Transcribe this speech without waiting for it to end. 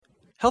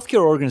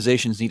Healthcare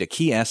organizations need a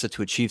key asset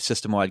to achieve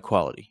system-wide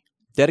quality: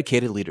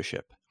 dedicated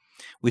leadership.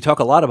 We talk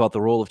a lot about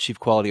the role of Chief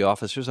Quality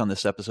Officers on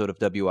this episode of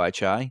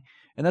WIHI,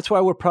 and that's why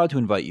we're proud to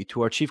invite you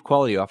to our Chief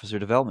Quality Officer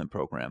Development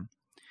Program.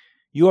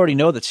 You already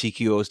know that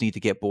CQOs need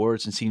to get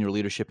boards and senior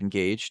leadership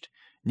engaged,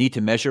 need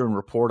to measure and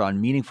report on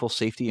meaningful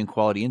safety and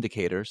quality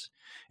indicators,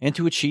 and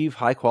to achieve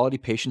high-quality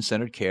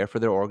patient-centered care for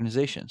their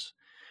organizations.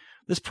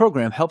 This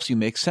program helps you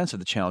make sense of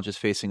the challenges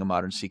facing a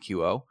modern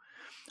CQO.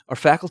 Our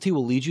faculty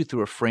will lead you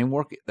through a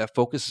framework that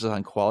focuses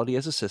on quality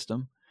as a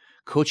system,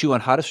 coach you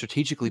on how to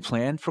strategically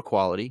plan for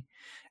quality,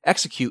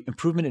 execute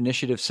improvement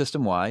initiatives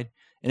system-wide,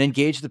 and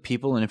engage the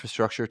people and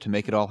infrastructure to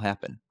make it all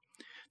happen.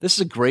 This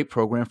is a great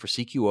program for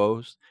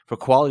CQOs, for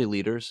quality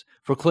leaders,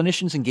 for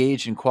clinicians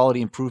engaged in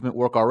quality improvement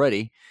work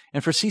already,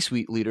 and for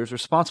C-suite leaders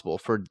responsible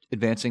for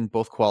advancing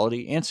both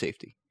quality and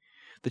safety.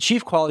 The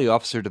Chief Quality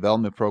Officer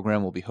Development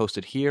Program will be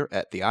hosted here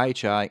at the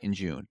IHI in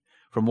June.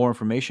 For more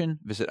information,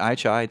 visit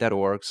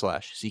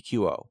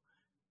ihi.org/CQO.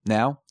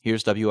 Now,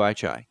 here's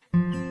WIHI.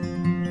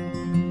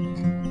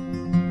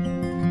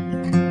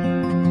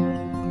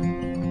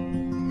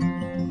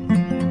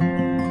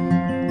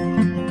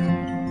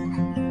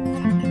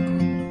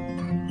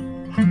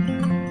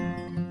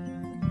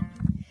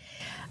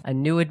 A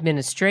new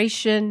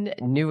administration,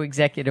 new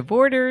executive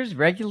orders,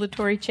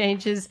 regulatory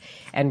changes,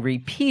 and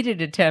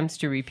repeated attempts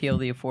to repeal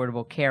the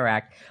Affordable Care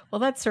Act. Well,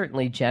 that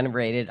certainly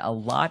generated a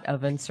lot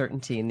of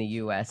uncertainty in the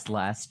U.S.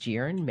 last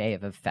year and may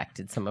have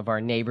affected some of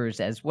our neighbors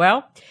as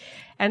well.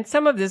 And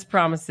some of this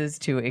promises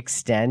to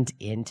extend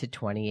into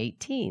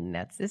 2018.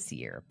 That's this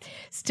year.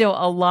 Still,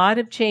 a lot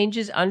of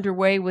changes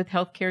underway with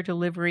healthcare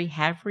delivery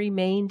have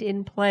remained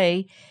in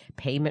play.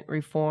 Payment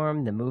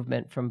reform, the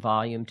movement from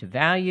volume to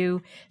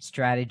value,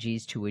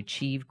 strategies to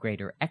achieve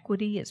greater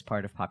equity as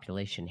part of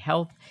population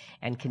health,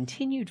 and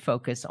continued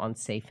focus on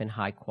safe and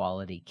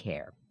high-quality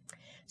care.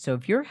 So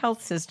if your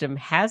health system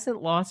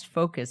hasn't lost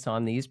focus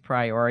on these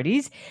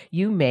priorities,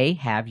 you may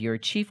have your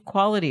chief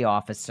quality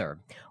officer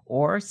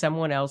or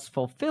someone else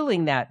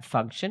fulfilling that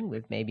function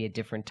with maybe a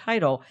different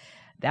title,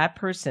 that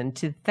person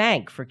to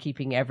thank for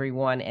keeping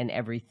everyone and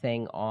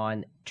everything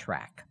on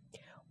track.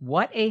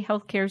 What a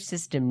healthcare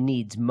system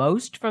needs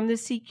most from the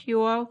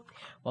CQO?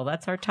 Well,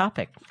 that's our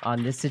topic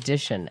on this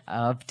edition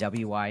of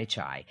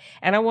WIHI.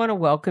 And I want to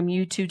welcome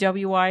you to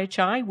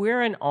WIHI.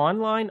 We're an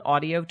online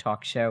audio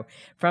talk show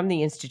from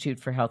the Institute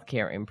for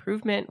Healthcare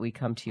Improvement. We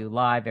come to you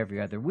live every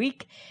other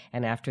week.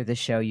 And after the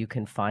show, you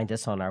can find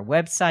us on our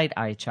website,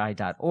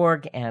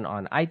 ihi.org, and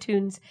on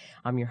iTunes.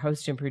 I'm your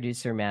host and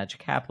producer, Madge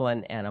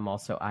Kaplan, and I'm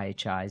also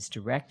IHI's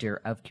Director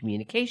of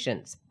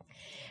Communications.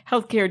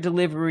 Healthcare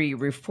delivery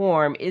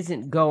reform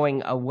isn't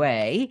going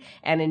away,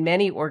 and in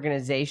many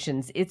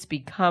organizations, it's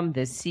become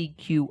the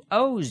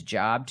CQO's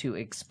job to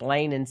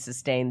explain and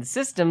sustain the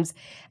systems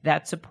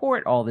that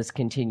support all this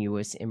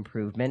continuous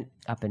improvement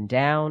up and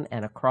down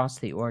and across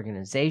the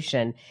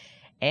organization,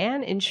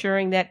 and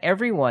ensuring that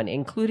everyone,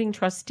 including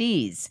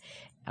trustees,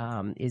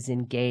 is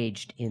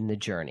engaged in the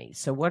journey.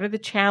 So what are the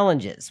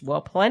challenges?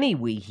 Well, plenty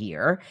we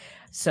hear.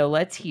 So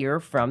let's hear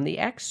from the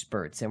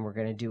experts, and we're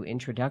going to do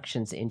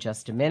introductions in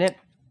just a minute.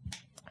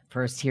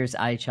 First, here's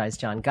IHI's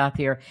John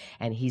Gothier,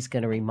 and he's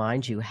going to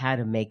remind you how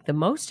to make the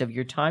most of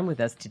your time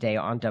with us today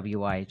on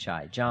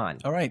WIHI. John.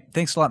 All right.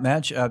 Thanks a lot,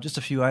 Madge. Just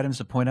a few items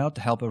to point out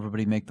to help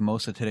everybody make the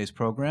most of today's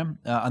program.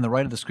 On the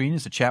right of the screen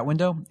is the chat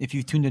window. If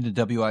you've tuned into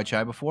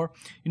WIHI before,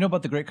 you know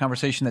about the great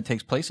conversation that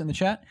takes place in the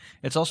chat.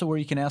 It's also where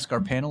you can ask our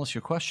panelists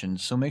your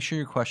questions, so make sure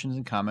your questions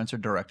and comments are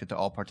directed to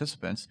all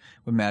participants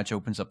when Madge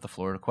opens up the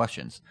floor to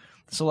questions.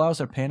 This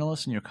allows our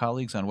panelists and your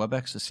colleagues on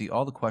WebEx to see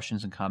all the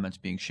questions and comments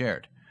being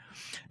shared.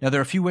 Now, there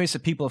are a few ways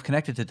that people have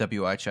connected to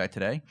WIHI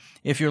today.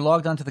 If you're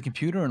logged onto the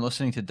computer and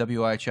listening to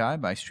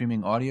WIHI by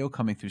streaming audio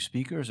coming through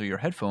speakers or your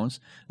headphones,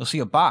 you'll see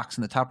a box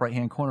in the top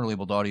right-hand corner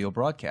labeled Audio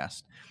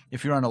Broadcast.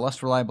 If you're on a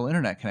less reliable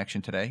internet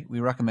connection today, we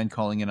recommend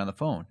calling in on the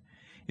phone.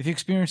 If you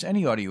experience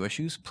any audio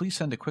issues, please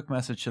send a quick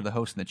message to the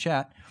host in the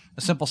chat.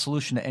 A simple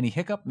solution to any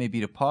hiccup may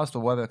be to pause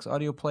the WebEx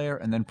audio player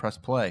and then press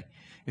play.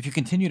 If you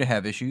continue to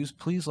have issues,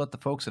 please let the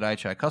folks at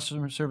IHI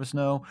Customer Service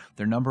know.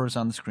 Their number is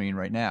on the screen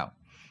right now.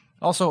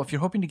 Also, if you're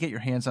hoping to get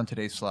your hands on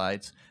today's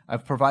slides,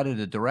 I've provided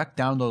a direct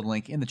download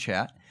link in the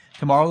chat.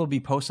 Tomorrow they'll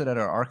be posted at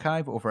our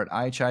archive over at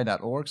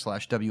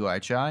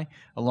ihi.org/WIHI,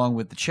 along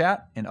with the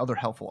chat and other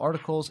helpful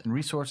articles and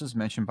resources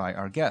mentioned by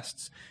our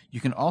guests.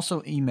 You can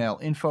also email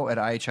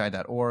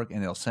info@ihi.org,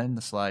 and they'll send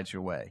the slides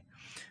your way.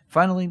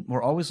 Finally,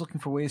 we're always looking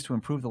for ways to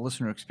improve the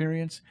listener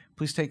experience.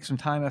 Please take some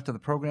time after the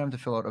program to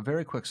fill out a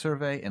very quick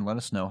survey and let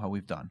us know how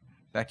we've done.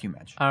 Back to you,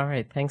 Madge. All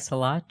right. Thanks a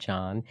lot,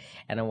 John.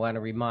 And I want to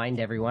remind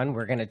everyone,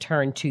 we're going to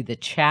turn to the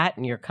chat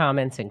and your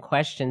comments and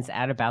questions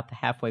at about the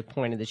halfway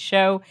point of the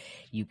show.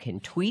 You can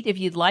tweet if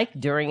you'd like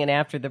during and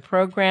after the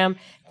program.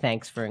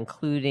 Thanks for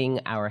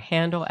including our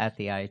handle at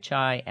the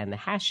IHI and the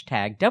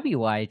hashtag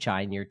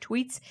WIHI in your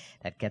tweets.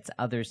 That gets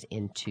others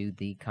into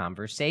the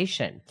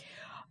conversation.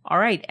 All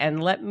right,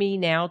 and let me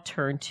now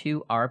turn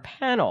to our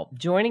panel.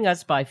 Joining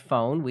us by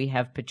phone, we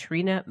have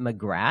Patrina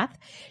McGrath.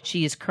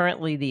 She is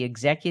currently the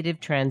Executive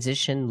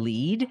Transition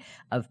Lead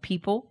of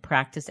People,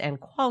 Practice, and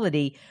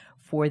Quality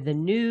for the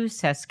new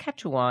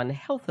Saskatchewan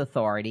Health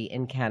Authority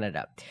in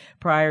Canada.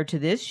 Prior to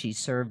this, she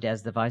served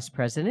as the Vice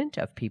President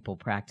of People,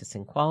 Practice,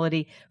 and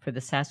Quality for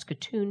the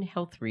Saskatoon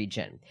Health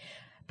Region.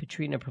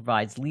 Patrina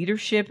provides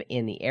leadership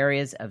in the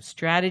areas of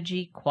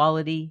strategy,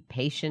 quality,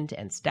 patient,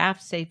 and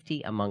staff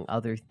safety, among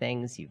other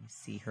things. You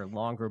see her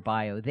longer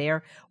bio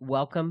there.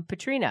 Welcome,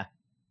 Patrina.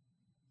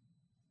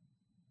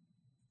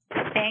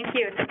 Thank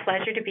you. It's a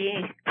pleasure to be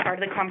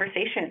part of the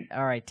conversation.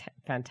 All right,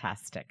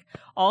 fantastic.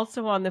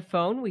 Also on the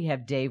phone, we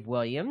have Dave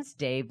Williams.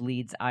 Dave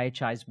leads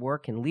IHI's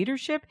work in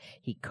leadership.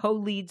 He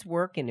co-leads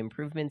work in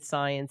improvement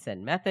science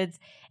and methods,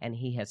 and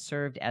he has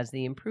served as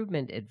the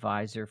improvement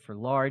advisor for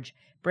large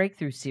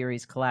breakthrough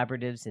series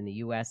collaboratives in the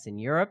U.S. and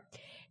Europe.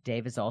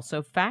 Dave is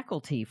also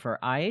faculty for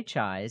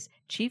IHI's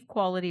Chief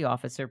Quality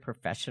Officer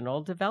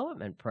Professional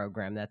Development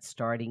Program that's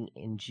starting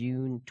in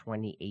June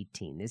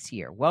 2018, this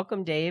year.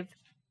 Welcome, Dave.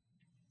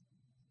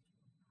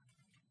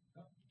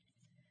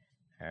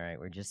 All right,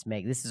 we're just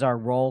this is our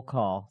roll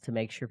call to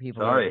make sure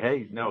people.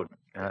 Sorry,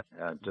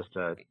 just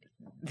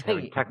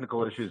having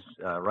technical issues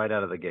right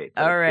out of the gate.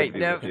 All right,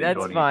 no,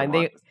 that's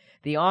fine.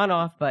 The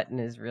on-off button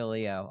is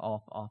really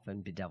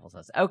often bedevils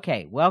us.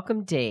 Okay,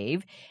 welcome,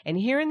 Dave. And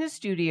here in the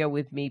studio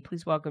with me,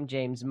 please welcome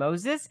James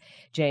Moses.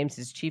 James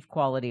is Chief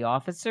Quality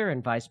Officer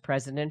and Vice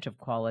President of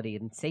Quality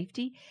and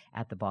Safety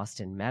at the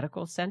Boston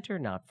Medical Center,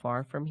 not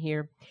far from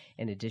here.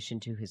 In addition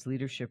to his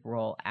leadership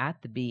role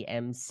at the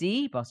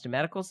BMC, Boston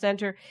Medical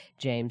Center,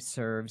 James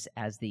serves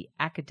as the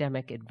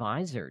academic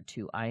advisor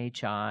to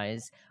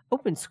IHI's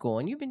Open School,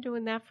 and you've been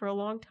doing that for a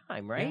long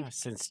time, right? Yeah,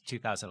 since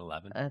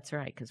 2011. That's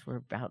right, because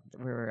we're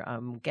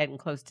getting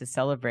close to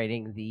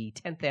celebrating the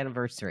 10th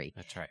anniversary.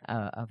 That's right.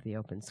 Of the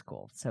Open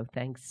School. So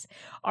thanks.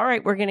 All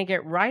right, we're going to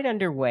get right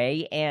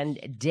underway, and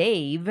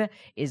Dave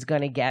is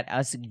going to get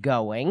us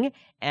going.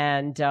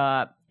 And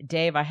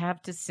Dave, I have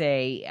to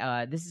say,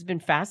 this has been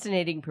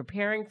fascinating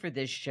preparing for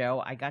this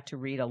show. I got to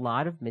read a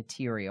lot of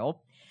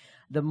material.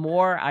 The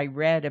more I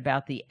read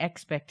about the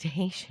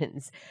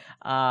expectations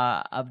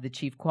of the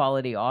Chief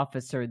Quality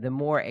Officer, the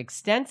more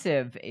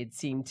extensive it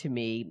seemed to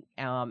me.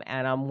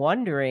 And I'm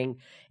wondering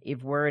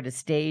if we're at a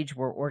stage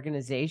where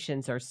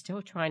organizations are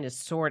still trying to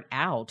sort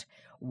out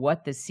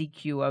what the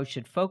CQO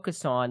should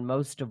focus on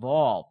most of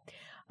all.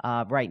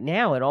 Right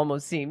now, it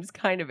almost seems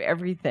kind of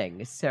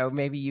everything. So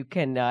maybe you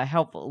can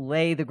help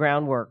lay the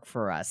groundwork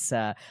for us.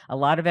 A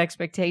lot of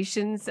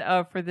expectations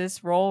for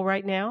this role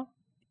right now?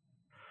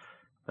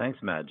 Thanks,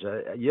 Madge.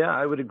 Yeah,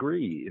 I would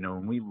agree.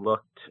 When we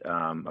looked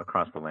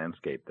across the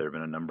landscape, there have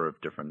been a number of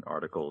different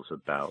articles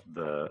about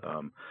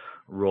the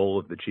role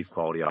of the Chief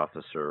Quality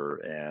Officer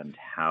and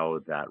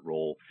how that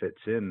role fits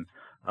in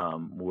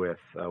with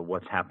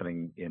what's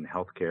happening in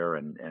healthcare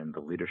and the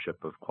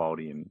leadership of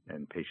quality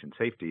and patient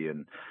safety.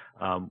 And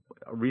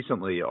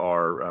recently,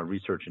 our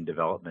research and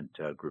development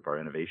group, our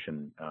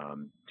innovation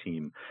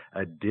team,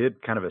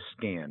 did kind of a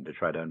scan to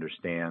try to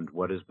understand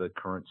what is the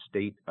current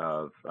state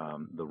of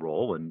the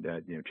role. And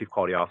Chief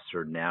Quality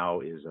Officer now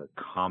is a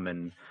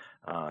common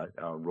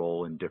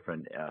role in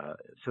different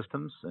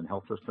systems and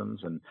health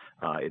systems, and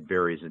it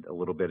varies a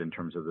little bit in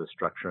terms of the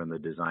structure and the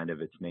design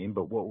of its name.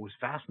 But what was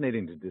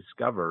fascinating to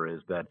discover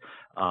is that,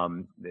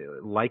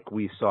 like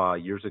we saw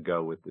years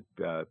ago with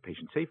the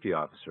patient safety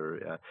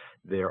officer,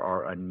 there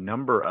are a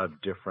number of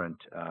different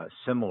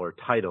similar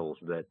titles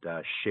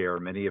that share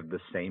many of the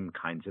same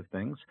kinds of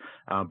things.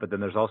 But then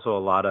there's also a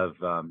lot of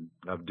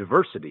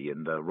diversity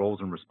in the roles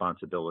and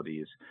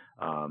responsibilities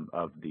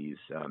of these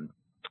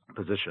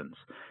positions.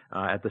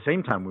 At the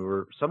same time, we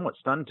were somewhat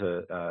stunned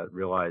to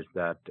realize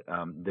that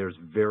there's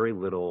very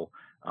little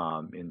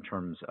in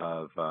terms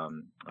of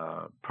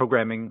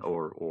programming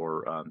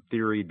or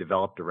theory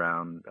developed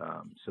around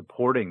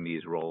supporting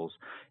these roles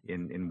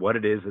in what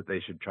it is that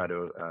they should try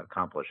to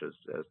accomplish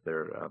as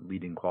they're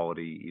leading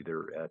quality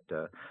either at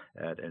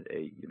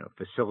a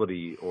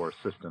facility or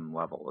system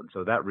level. And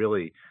so that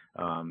really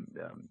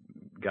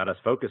got us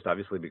focused,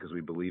 obviously, because we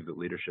believe that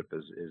leadership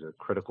is a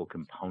critical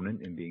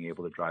component in being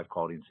able to drive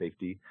quality and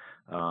safety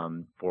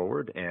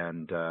forward,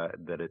 and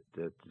that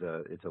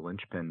it's a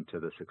linchpin to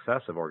the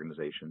success of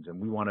organizations. And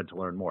we wanted to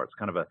learn more. It's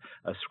kind of a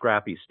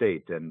scrappy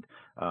state. And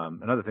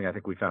another thing I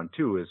think we found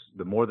too is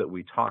the more that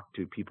we talked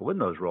to people in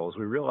those roles,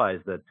 we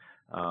realized that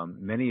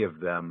many of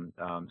them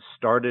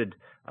started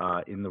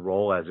in the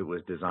role as it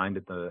was designed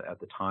at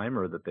the time,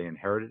 or that they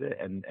inherited it,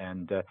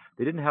 and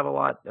they didn't have a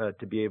lot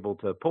to be able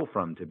to pull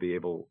from, to be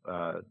able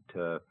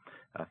to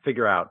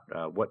figure out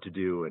what to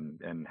do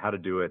and how to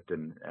do it,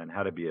 and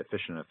how to be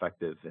efficient and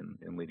effective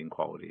in leading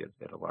quality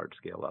at a large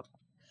scale up.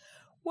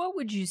 What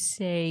would you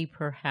say,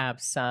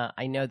 perhaps?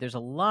 I know there's a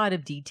lot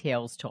of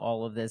details to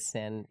all of this,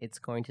 and it's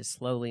going to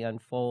slowly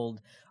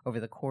unfold over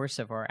the course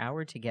of our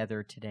hour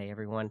together today,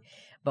 everyone.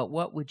 But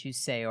what would you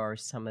say are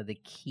some of the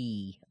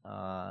key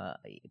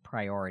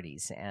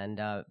priorities?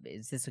 And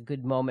is this a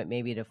good moment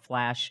maybe to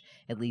flash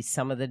at least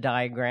some of the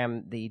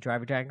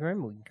driver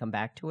diagram? We can come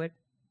back to it.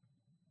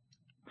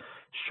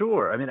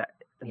 Sure. I mean,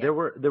 there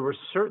were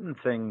certain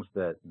things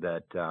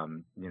that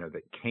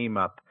came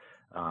up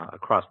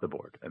across the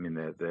board. I mean,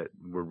 that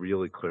were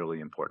really clearly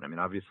important. I mean,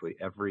 obviously,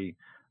 every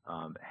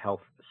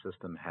health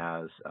system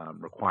has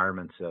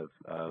requirements of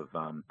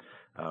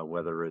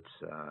whether it's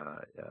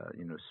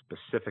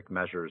specific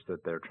measures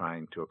that they're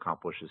trying to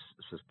accomplish in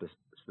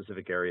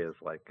specific areas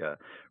like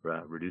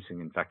reducing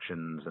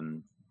infections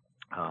and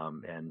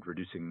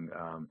reducing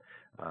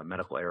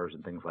medical errors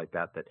and things like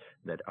that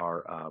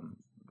are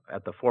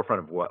at the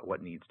forefront of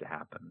what needs to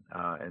happen.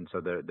 And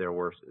so there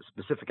were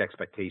specific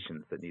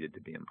expectations that needed to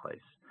be in place.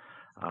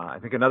 I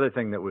think another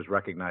thing that was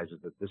recognized is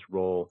that this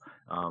role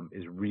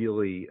is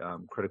really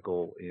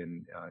critical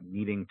in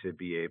needing to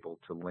be able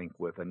to link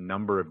with a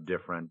number of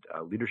different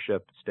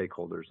leadership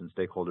stakeholders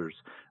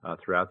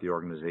throughout the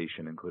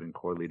organization, including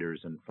core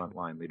leaders and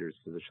frontline leaders,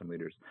 physician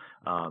leaders,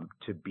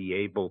 to be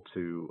able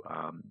to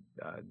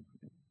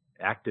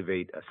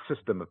activate a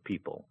system of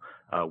people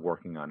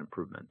working on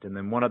improvement. And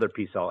then one other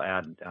piece I'll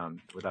add,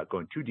 without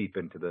going too deep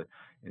into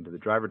the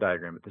driver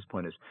diagram at this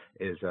point,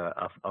 is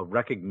a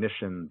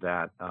recognition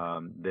that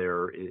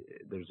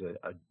there's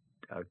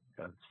a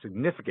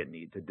significant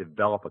need to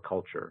develop a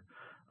culture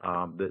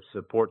that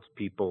supports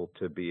people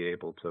to be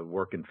able to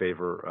work in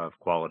favor of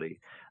quality,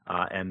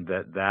 and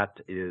that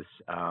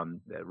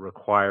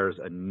requires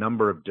a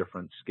number of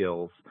different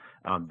skills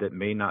that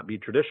may not be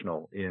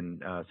traditional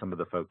in some of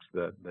the folks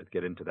that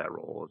get into that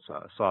role.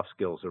 It's soft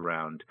skills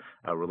around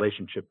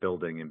relationship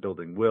building and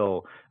building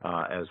will,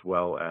 as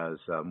well as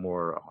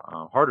more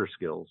harder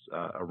skills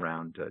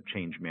around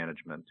change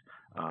management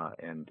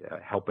and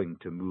helping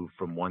to move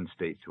from one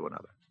state to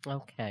another.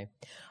 Okay.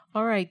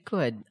 All right,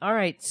 good. All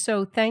right.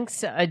 So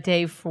thanks,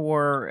 Dave,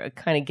 for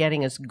kind of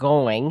getting us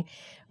going.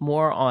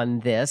 More on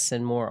this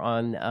and more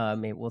on,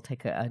 maybe we'll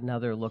take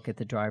another look at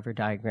the driver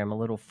diagram a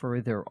little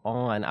further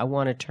on. I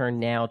want to turn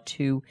now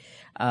to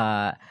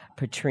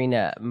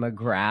Patrina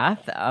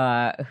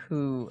McGrath,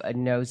 who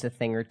knows a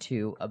thing or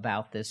two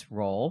about this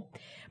role.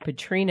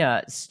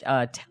 Patrina,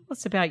 tell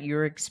us about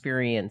your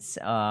experience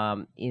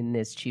in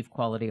this Chief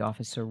Quality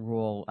Officer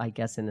role, I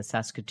guess, in the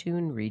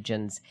Saskatoon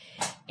regions.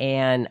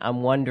 And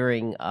I'm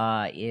wondering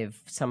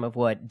if some of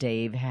what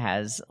Dave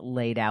has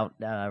laid out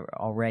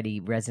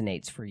already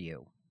resonates for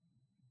you.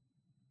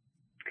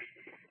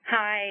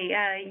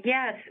 Hi.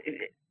 Yes.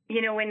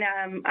 When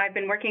I've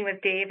been working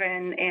with Dave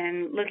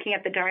and looking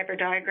at the driver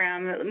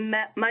diagram,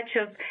 much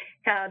of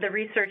the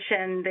research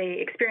and the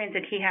experience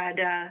that he had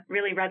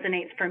really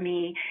resonates for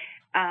me.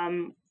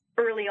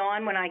 Early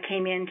on, when I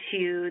came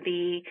into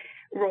the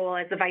role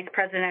as the Vice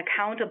President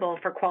accountable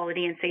for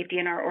quality and safety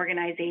in our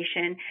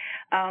organization,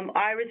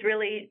 I was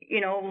really,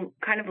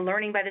 kind of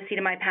learning by the seat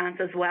of my pants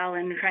as well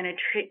and trying to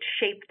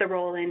shape the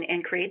role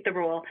and create the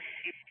role.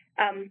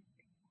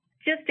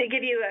 Just to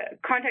give you a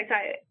context,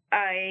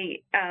 I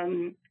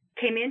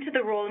came into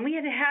the role, and we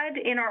had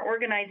in our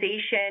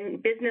organization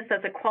business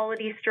as a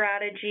quality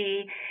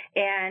strategy,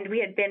 and we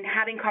had been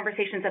having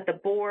conversations at the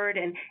board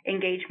and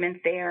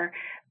engagement there.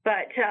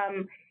 But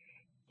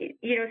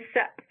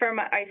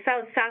I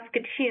saw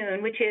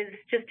Saskatoon, which is,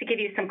 just to give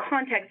you some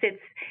context,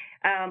 it's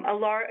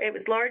it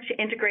was large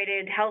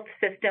integrated health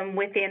system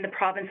within the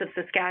province of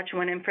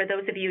Saskatchewan. And for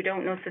those of you who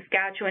don't know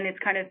Saskatchewan, it's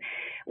kind of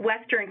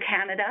Western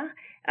Canada.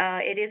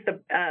 It is the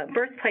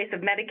birthplace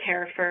of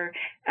Medicare,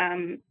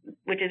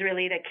 which is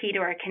really the key to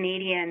our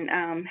Canadian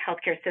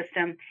healthcare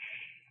system.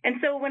 And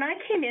so when I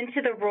came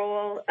into the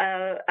role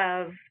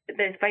of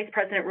the Vice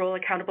President role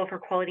accountable for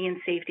quality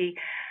and safety,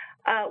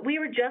 we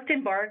were just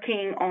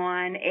embarking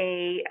on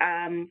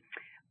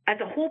as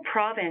a whole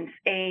province,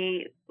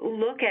 a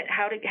look at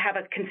how to have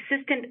a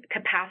consistent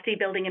capacity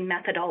building and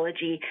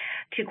methodology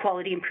to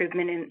quality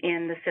improvement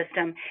in the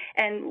system.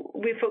 And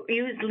we've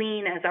used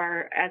Lean as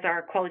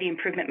our quality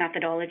improvement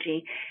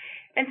methodology.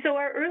 And so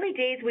our early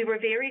days, we were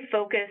very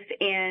focused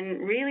in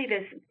really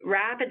this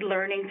rapid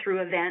learning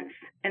through events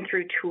and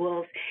through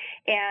tools,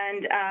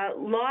 and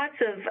lots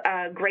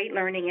of great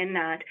learning in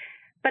that.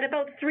 But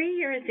about 3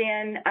 years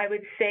in, I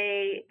would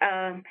say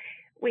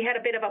we had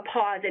a bit of a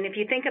pause. And if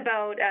you think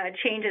about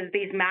changes,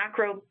 these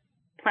macro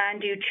plan,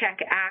 do, check,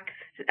 act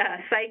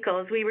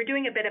cycles, we were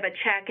doing a bit of a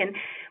check, and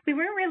we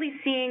weren't really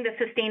seeing the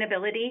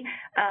sustainability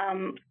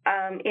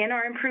in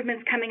our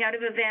improvements coming out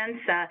of events.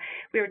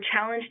 We were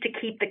challenged to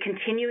keep the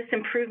continuous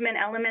improvement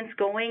elements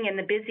going in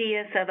the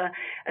busiest of a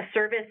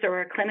service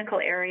or a clinical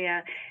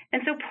area.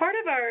 And so part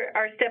of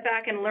our step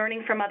back and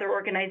learning from other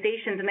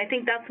organizations, and I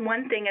think that's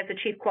one thing as a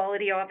Chief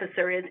Quality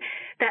Officer, is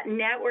that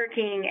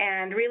networking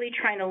and really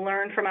trying to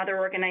learn from other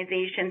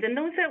organizations. And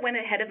those that went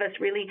ahead of us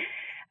really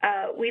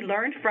we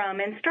learned from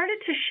and started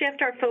to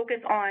shift our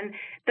focus on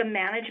the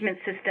management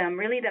system,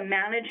 really the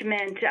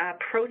management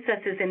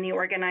processes in the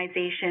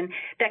organization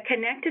that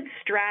connected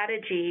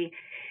strategy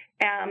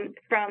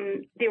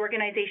from the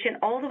organization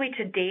all the way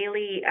to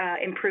daily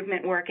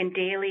improvement work and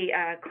daily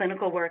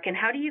clinical work. And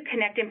how do you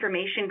connect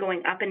information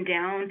going up and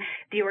down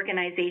the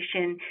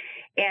organization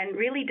and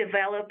really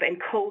develop and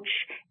coach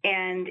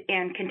and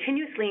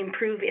continuously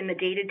improve in the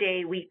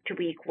day-to-day,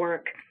 week-to-week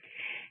work.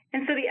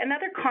 And so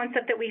another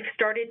concept that we've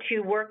started to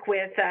work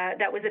with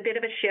that was a bit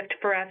of a shift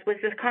for us was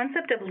this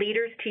concept of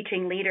leaders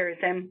teaching leaders,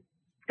 and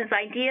this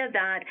idea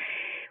that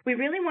we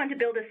really wanted to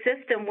build a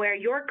system where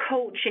your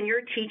coach and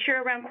your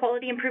teacher around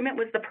quality improvement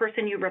was the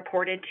person you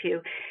reported to,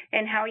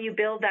 and how you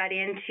build that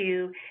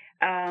into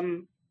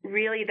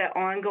really the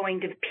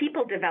ongoing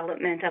people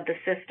development of the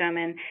system,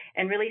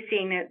 and really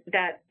seeing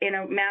that in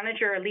a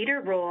manager or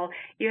leader role,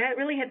 you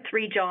really had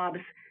three jobs.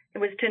 It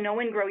was to know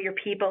and grow your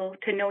people,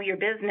 to know your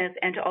business,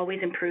 and to always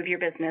improve your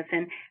business.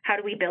 And how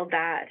do we build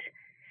that?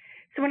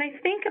 So when I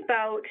think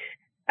about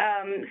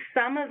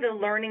some of the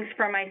learnings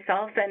for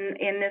myself and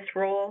in this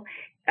role,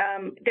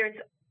 there's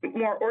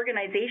more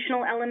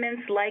organizational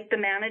elements like the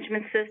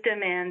management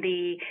system and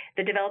the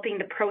developing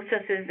the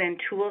processes and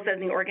tools in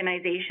the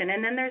organization.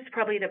 And then there's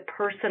probably the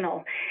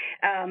personal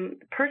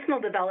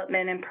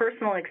development and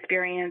personal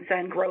experience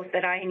and growth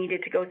that I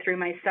needed to go through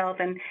myself,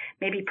 and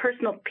maybe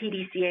personal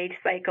PDCA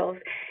cycles.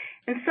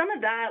 And some of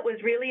that was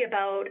really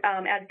about,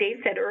 as Dave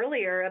said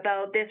earlier,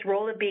 about this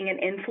role of being an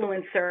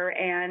influencer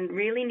and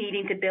really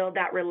needing to build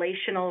that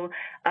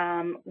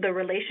the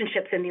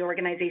relationships in the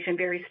organization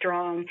very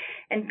strong,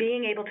 and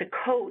being able to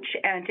coach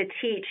and to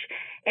teach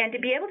and to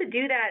be able to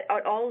do that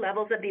at all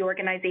levels of the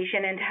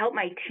organization, and to help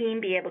my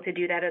team be able to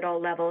do that at all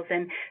levels.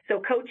 And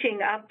so coaching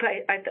up,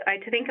 I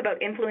think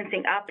about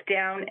influencing up,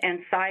 down, and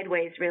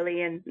sideways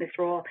really in this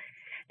role.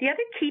 The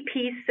other key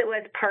piece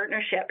was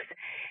partnerships,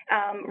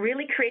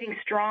 really creating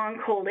strong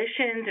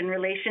coalitions and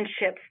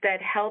relationships that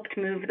helped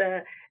move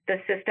the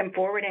system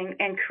forward,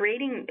 and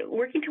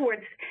working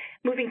towards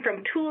moving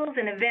from tools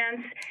and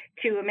events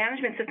to a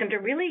management system to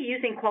really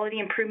using quality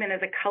improvement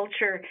as a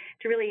culture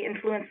to really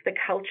influence the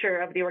culture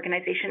of the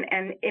organization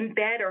and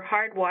embed or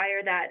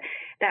hardwire that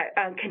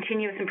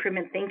continuous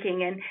improvement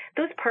thinking. And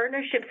those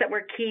partnerships that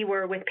were key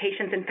were with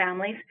patients and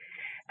families,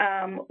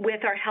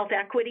 with our health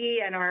equity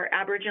and our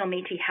Aboriginal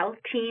Métis health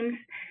teams,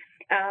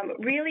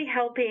 really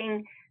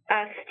helping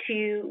us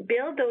to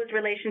build those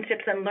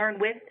relationships and learn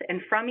with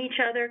and from each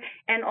other,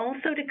 and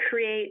also to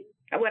create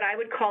what I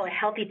would call a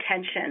healthy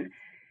tension.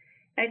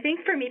 I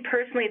think for me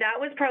personally, that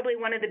was probably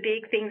one of the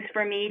big things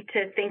for me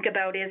to think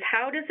about is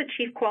how does the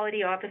Chief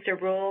Quality Officer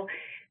role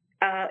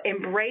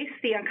embrace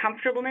the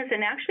uncomfortableness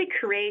and actually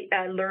create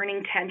a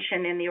learning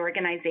tension in the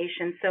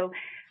organization. So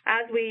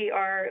as we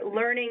are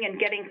learning and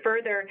getting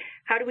further,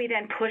 how do we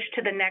then push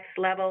to the next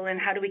level, and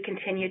how do we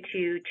continue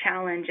to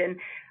challenge? And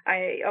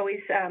I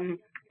always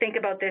think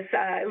about this.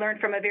 I learned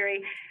from a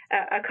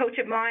coach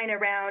of mine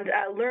around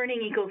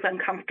learning equals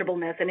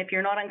uncomfortableness. And if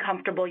you're not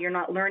uncomfortable, you're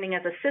not learning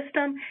as a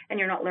system, and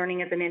you're not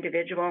learning as an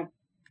individual.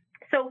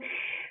 So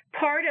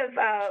part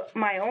of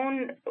my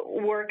own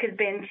work has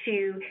been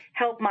to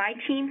help my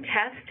team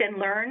test and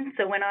learn.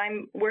 So when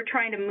we're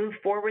trying to move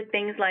forward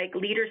things like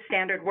leader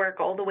standard work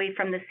all the way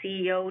from the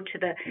CEO to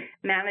the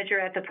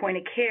manager at the point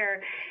of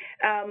care,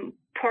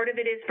 part of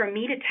it is for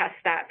me to test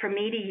that, for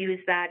me to use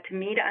that, to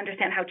me to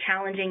understand how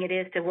challenging it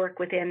is to work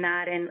within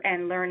that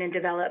and learn and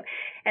develop,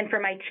 and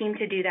for my team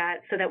to do that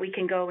so that we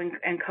can go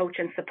and coach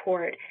and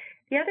support.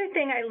 The other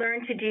thing I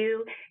learned to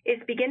do is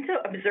begin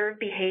to observe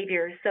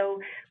behavior.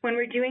 So when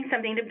we're doing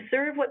something, to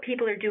observe what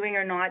people are doing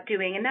or not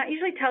doing. And that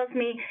usually tells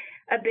me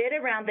a bit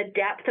around the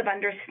depth of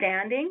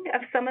understanding of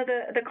some of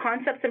the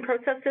concepts and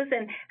processes,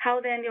 and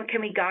how then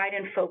can we guide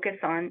and focus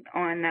on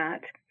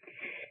that.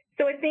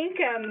 So I think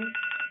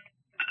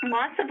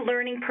lots of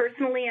learning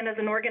personally and as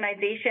an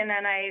organization,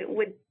 and I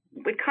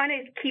would kind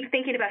of keep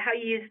thinking about how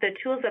you use the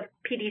tools of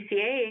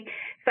PDCA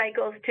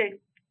cycles to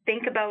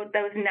think about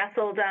those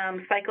nestled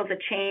cycles of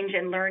change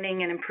and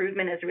learning and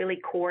improvement as really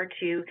core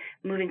to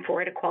moving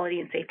forward a quality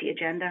and safety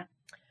agenda.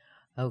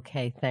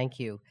 Okay, thank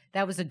you.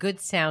 That was a good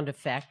sound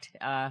effect.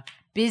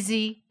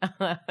 Busy.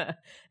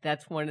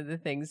 That's one of the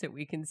things that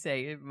we can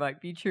say. It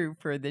might be true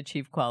for the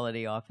Chief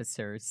Quality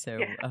Officer. So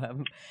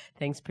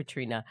thanks,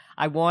 Patrina.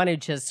 I want to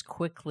just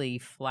quickly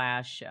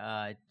flash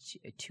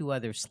two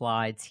other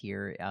slides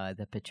here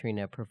that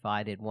Patrina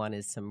provided. One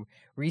is some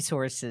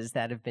resources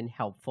that have been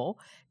helpful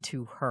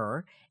to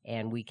her,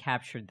 and we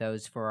captured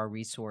those for our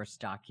resource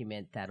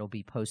document that'll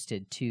be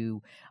posted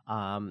to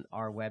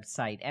our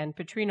website. And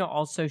Patrina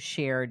also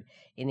shared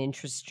an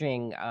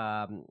interesting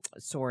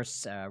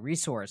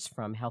resource from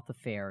from Health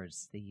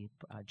Affairs, the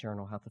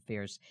journal Health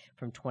Affairs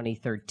from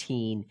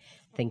 2013,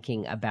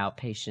 thinking about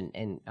patient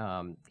and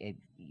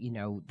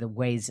the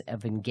ways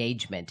of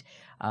engagement,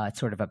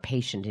 sort of a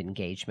patient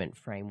engagement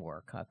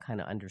framework, kind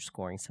of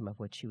underscoring some of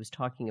what she was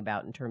talking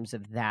about in terms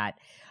of that.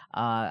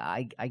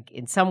 I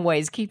in some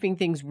ways, keeping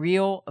things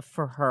real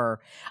for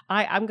her.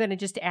 I'm going to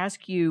just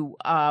ask you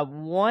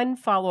one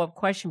follow-up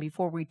question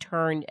before we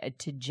turn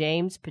to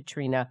James,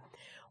 Patrina.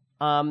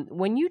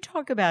 When you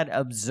talk about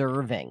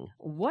observing,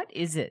 what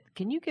is it?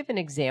 Can you give an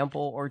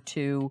example or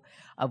two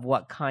of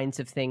what kinds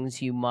of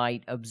things you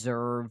might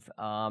observe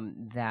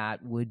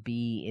that would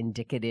be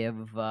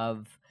indicative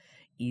of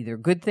either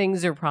good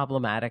things or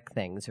problematic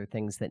things or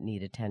things that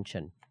need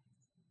attention?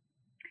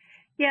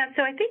 Yeah,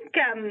 so I think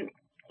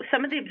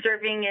some of the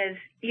observing is,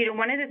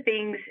 one of the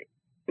things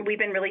we've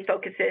been really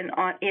focusing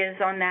on is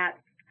on that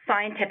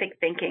scientific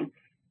thinking.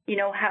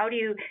 How do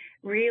you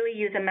really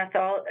use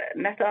a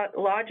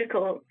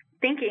methodological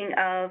thinking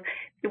of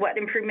what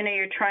improvement are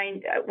you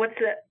trying, what's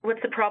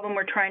the problem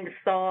we're trying to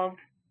solve?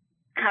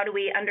 How do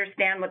we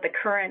understand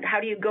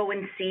how do you go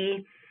and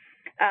see,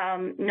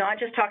 not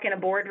just talk in a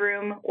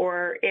boardroom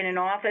or in an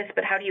office,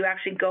 but how do you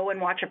actually go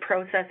and watch a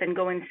process and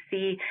go and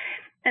see?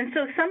 And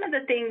so some of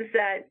the things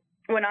that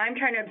when I'm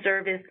trying to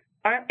observe is,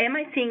 am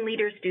I seeing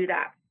leaders do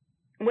that?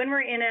 When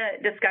we're in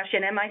a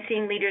discussion, am I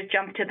seeing leaders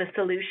jump to the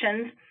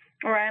solutions,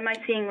 or am I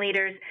seeing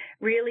leaders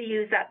really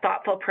use that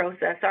thoughtful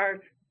process?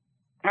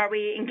 Are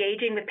we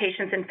engaging with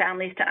patients and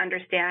families to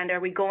understand? Are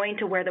we going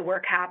to where the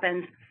work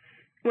happens?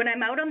 When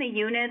I'm out on the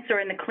units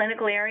or in the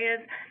clinical areas,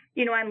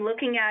 I'm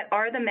looking at,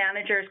 are the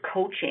managers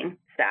coaching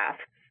staff?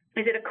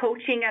 Is it a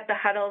coaching at the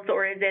huddles,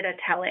 or is it a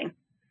telling?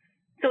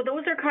 So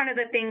those are kind of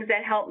the things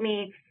that help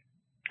me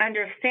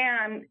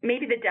understand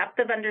maybe the depth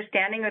of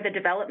understanding or the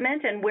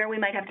development and where we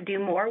might have to do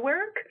more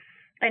work,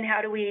 and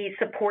how do we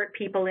support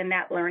people in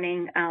that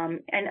learning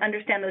and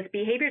understand those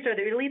behaviors are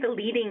really the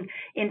leading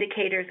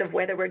indicators of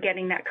whether we're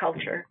getting that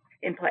culture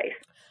in place.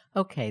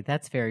 Okay,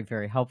 that's very,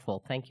 very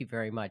helpful. Thank you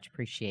very much.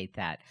 Appreciate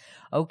that.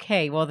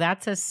 Okay, well,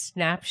 that's a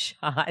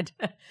snapshot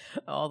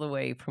all the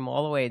way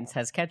in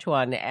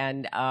Saskatchewan,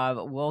 and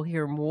we'll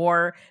hear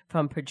more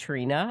from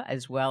Patrina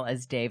as well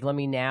as Dave. Let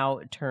me now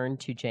turn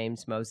to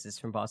James Moses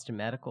from Boston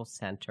Medical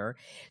Center.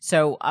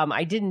 So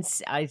I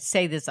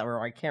say this,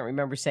 or I can't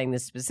remember saying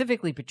this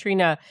specifically.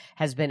 Patrina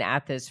has been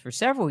at this for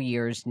several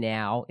years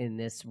now in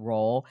this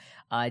role.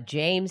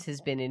 James has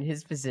been in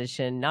his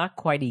position not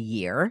quite a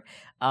year,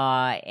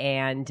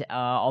 and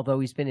although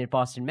he's been at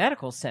Boston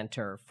Medical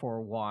Center for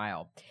a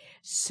while.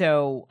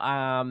 So,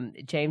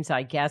 James,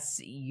 I guess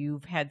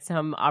you've had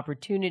some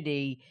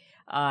opportunity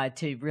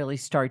to really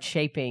start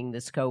shaping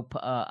the scope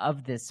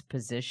of this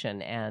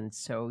position. And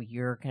so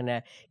you're going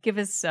to give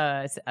us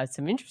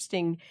some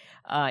interesting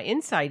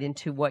insight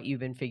into what you've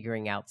been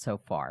figuring out so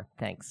far.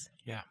 Thanks.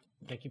 Yeah,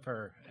 thank you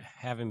for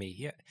having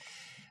me.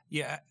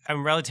 Yeah,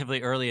 I'm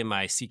relatively early in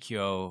my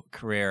CQO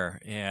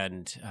career,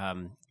 and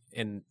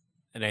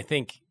I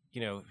think,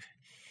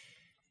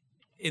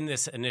 in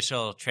this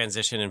initial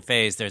transition and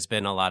phase, there's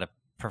been a lot of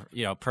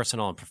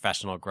personal and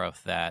professional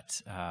growth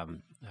that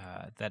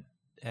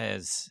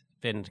has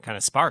been kind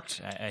of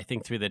sparked, I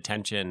think, through the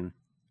tension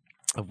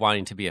of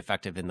wanting to be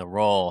effective in the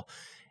role,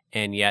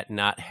 and yet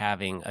not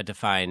having a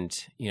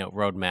defined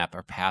roadmap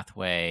or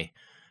pathway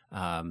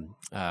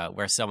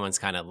where someone's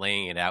kind of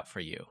laying it out for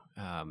you.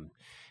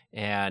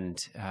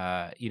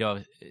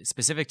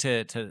 Specific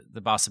to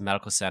the Boston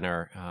Medical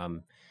Center,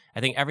 I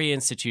think every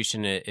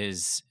institution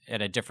is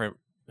at a different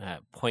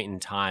point in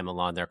time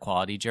along their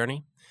quality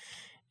journey.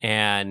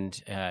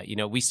 And,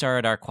 we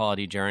started our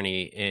quality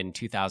journey in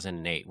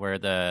 2008. We're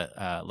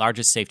the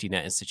largest safety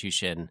net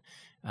institution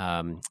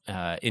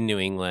in New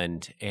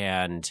England.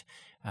 And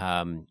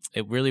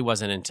it really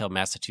wasn't until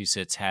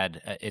Massachusetts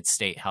had its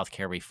state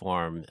healthcare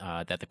reform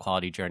that the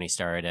quality journey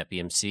started at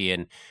BMC.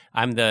 And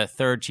I'm the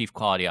third chief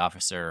quality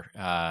officer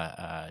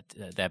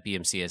that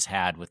BMC has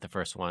had, with the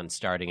first one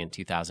starting in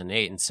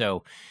 2008. And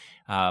so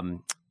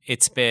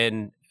it's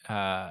been,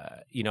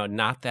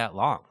 not that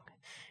long.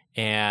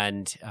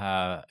 And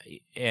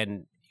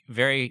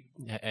very,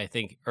 I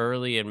think,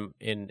 early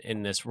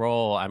in this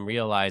role, I'm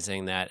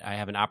realizing that I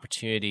have an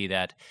opportunity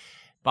that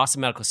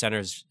Boston Medical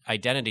Center's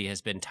identity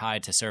has been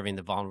tied to serving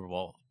the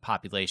vulnerable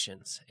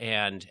populations,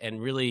 and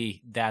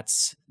really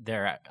that's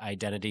their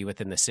identity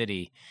within the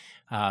city.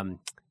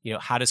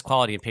 How does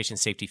quality and patient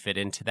safety fit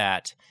into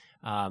that?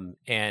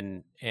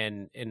 And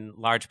in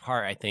large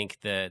part, I think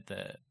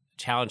the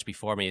challenge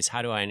before me is,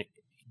 how do I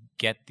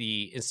get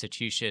the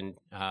institution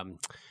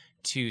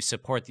to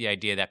support the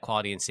idea that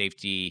quality and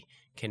safety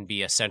can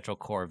be a central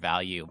core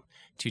value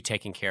to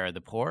taking care of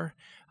the poor,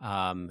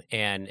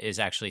 and is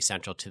actually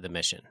central to the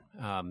mission.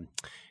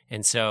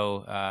 And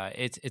so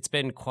it's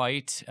been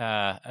quite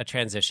a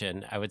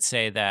transition. I would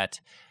say that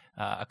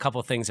a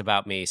couple of things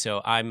about me.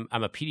 So I'm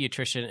a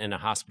pediatrician in a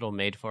hospital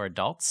made for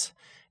adults,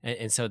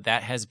 and so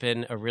that has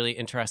been a really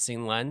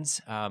interesting lens.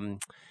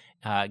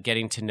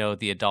 getting to know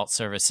the adult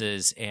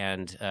services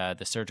and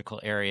the surgical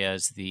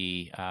areas,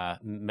 the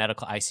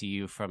medical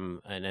ICU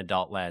from an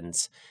adult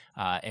lens,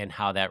 and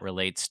how that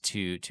relates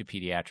to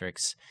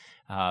pediatrics.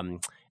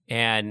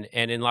 And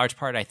in large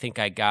part, I think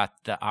I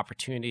got the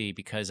opportunity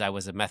because I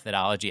was a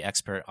methodology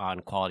expert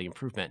on quality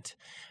improvement.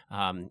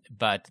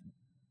 But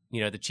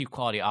the chief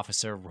quality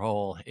officer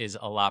role is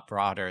a lot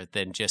broader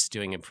than just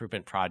doing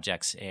improvement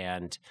projects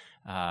and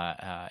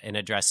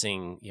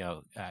addressing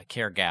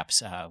care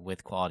gaps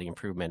with quality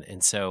improvement.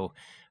 And so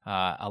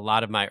a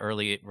lot of my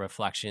early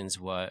reflections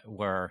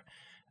were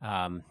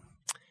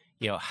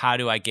how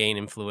do I gain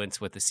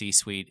influence with the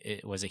C-suite?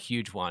 It was a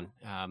huge one.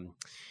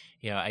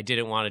 I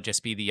didn't want to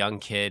just be the young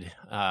kid,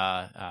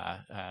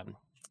 the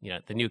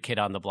new kid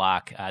on the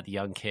block, the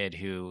young kid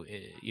who,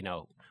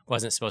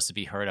 wasn't supposed to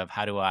be heard of.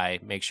 How do I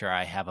make sure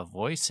I have a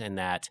voice, and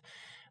that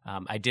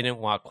I didn't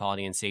want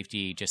quality and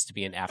safety just to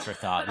be an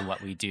afterthought in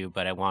what we do,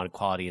 but I wanted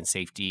quality and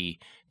safety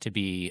to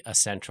be a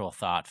central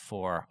thought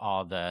for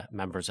all the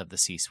members of the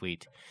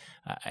C-suite.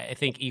 I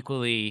think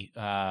equally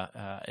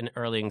an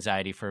early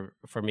anxiety for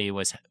me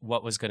was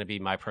what was going to be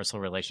my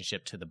personal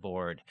relationship to the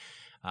board.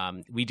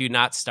 We do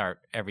not start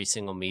every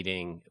single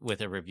meeting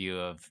with a review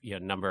of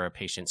number of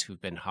patients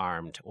who've been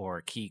harmed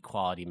or key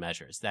quality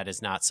measures. That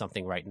is not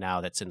something right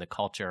now that's in the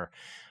culture,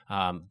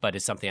 but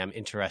it's something I'm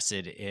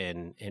interested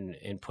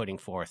in putting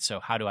forth. So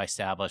how do I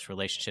establish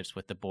relationships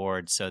with the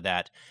board so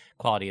that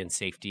quality and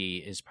safety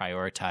is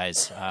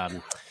prioritized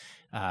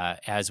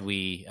as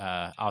we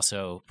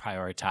also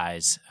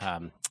prioritize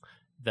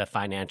the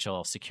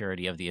financial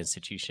security of the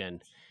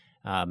institution?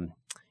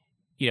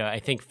 I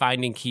think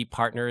finding key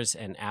partners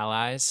and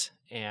allies,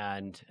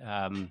 and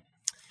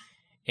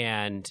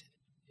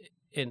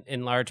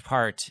in large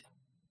part,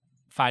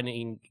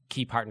 finding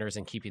key partners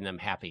and keeping them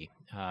happy,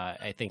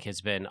 I think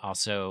has been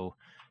also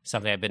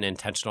something I've been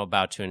intentional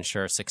about to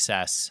ensure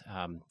success.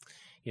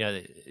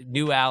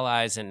 New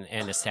allies and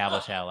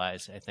established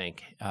allies, I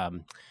think.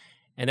 And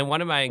then one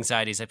of my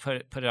anxieties, I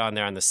put it on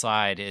there on the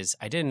slide, is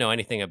I didn't know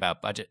anything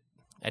about budget.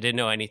 I didn't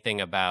know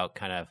anything about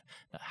kind of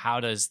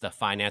how does the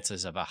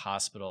finances of a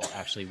hospital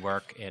actually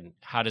work, and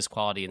how does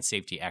quality and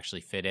safety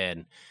actually fit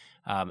in,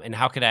 and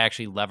how could I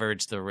actually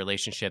leverage the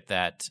relationship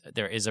that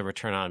there is a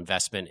return on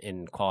investment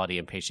in quality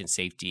and patient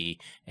safety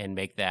and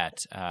make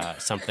that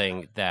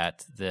something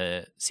that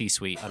the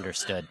C-suite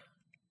understood.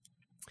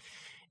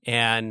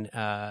 And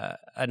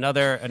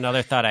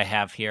another thought I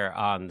have here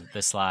on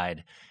the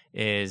slide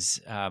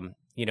is,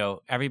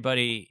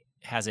 everybody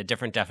has a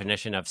different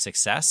definition of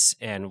success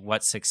and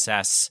what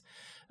success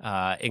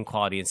in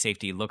quality and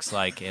safety looks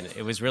like. And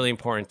it was really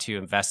important to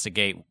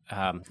investigate,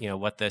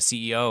 what the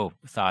CEO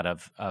thought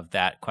of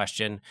that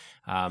question.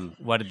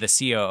 What did the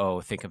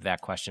COO think of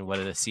that question? What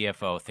did the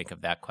CFO think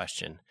of that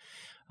question?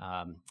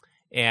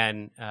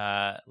 And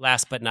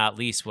last but not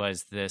least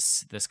was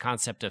this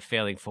concept of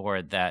failing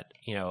forward, that,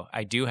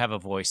 I do have a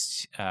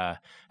voice,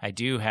 I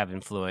do have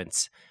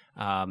influence,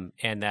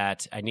 and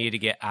that I needed to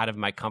get out of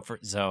my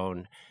comfort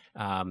zone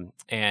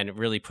and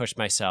really push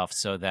myself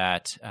so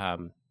that,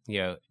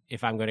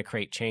 if I'm going to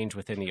create change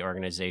within the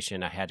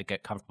organization, I had to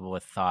get comfortable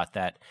with the thought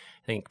that,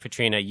 I think,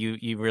 Patrina,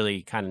 you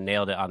really kind of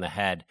nailed it on the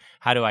head.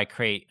 How do I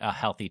create a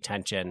healthy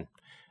tension?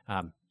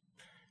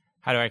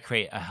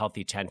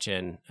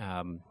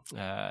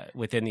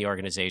 Within the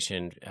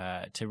organization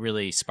to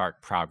really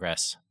spark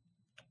progress?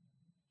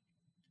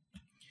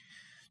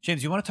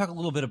 James, you want to talk a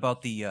little bit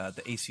about the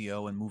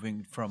ACO and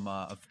moving from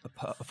a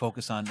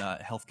focus on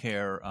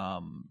healthcare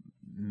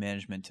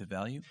management to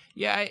value?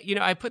 Yeah,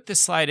 I put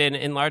this slide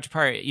in large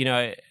part.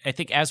 I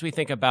think as we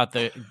think about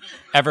the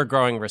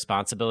ever-growing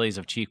responsibilities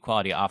of chief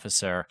quality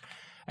officer,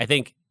 I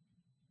think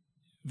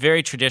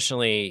very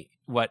traditionally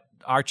what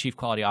our chief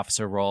quality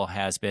officer role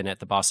has been at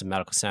the Boston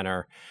Medical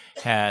Center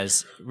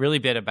has really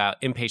been about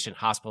inpatient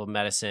hospital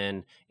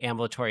medicine,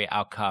 ambulatory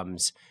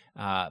outcomes,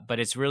 but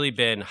it's really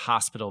been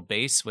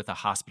hospital-based with a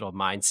hospital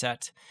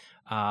mindset.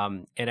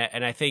 And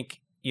I think,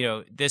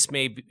 this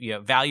may be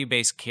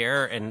value-based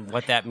care, and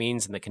what that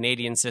means in the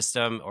Canadian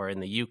system or in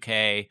the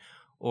UK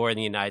or in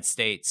the United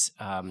States.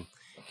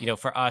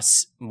 For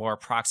us, more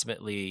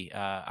approximately,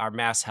 our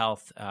Mass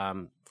Health,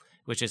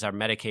 which is our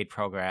Medicaid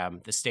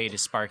program, the state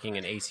is sparking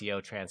an ACO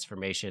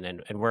transformation,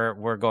 and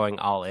we're going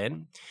all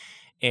in.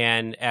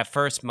 And at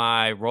first,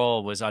 my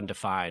role was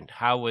undefined.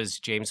 How was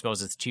James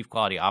Moses, chief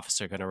quality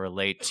officer, going to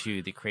relate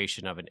to the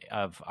creation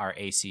of our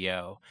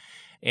ACO?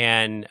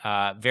 And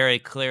very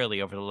clearly,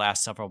 over the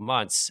last several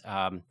months,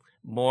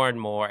 more and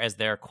more, as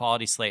their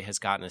quality slate has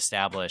gotten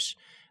established,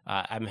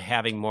 I'm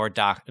having more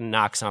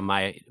knocks on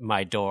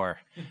my door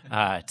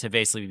to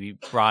basically be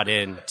brought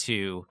in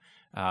to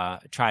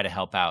try to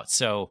help out.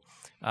 So,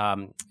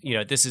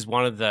 this is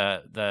one of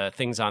the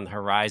things on the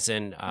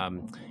horizon,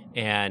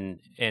 and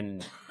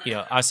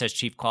us as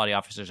chief quality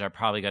officers are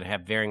probably going to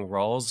have varying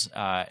roles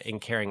in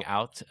carrying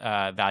out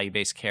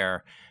value-based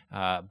care.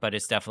 But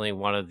it's definitely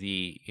one of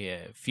the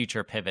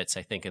future pivots,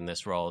 I think, in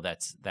this role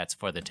that's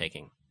for the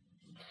taking.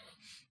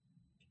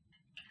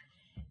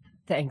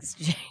 Thanks,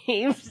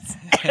 James.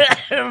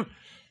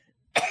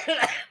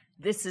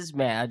 This is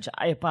Madge.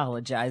 I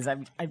apologize.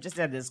 I've just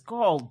had this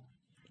cold,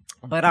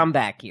 but I'm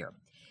back here.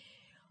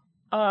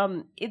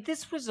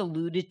 This was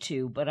alluded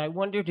to, but I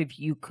wondered if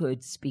you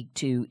could speak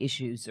to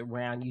issues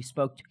around. You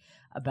spoke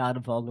about a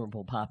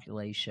vulnerable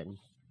population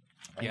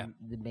and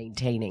the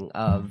maintaining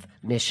of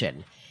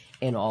mission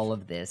in all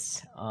of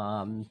this.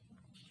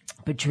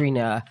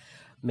 Patrina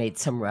made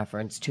some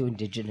reference to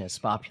indigenous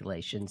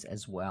populations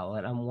as well,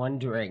 and I'm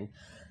wondering,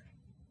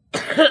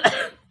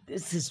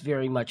 this is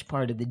very much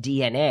part of the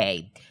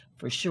DNA,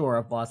 for sure,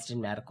 of Boston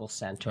Medical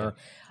Center.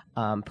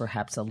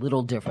 Perhaps a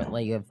little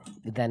differently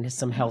than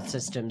some health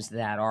systems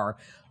that are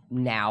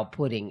now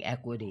putting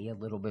equity a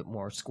little bit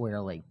more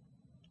squarely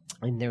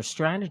in their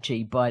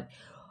strategy. But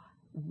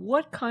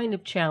what kind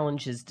of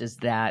challenges does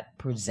that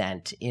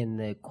present in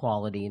the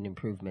quality and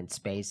improvement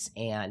space,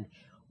 and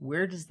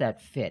where does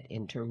that fit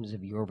in terms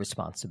of your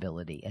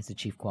responsibility as a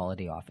chief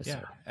quality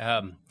officer?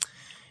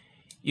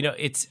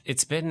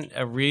 It's been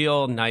a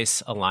real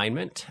nice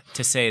alignment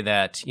to say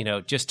that,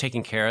 just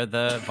taking care of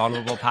the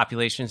vulnerable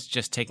populations,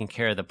 just taking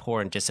care of the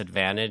poor and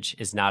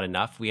disadvantaged is not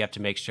enough. We have to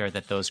make sure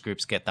that those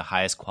groups get the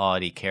highest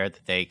quality care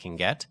that they can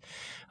get,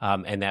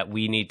 and that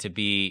we need to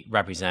be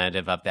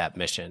representative of that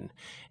mission.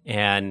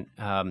 And,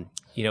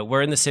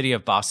 we're in the city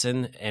of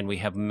Boston, and we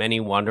have many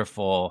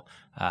wonderful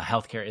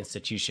healthcare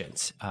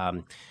institutions.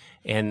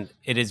 And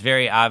it is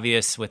very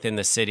obvious within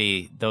the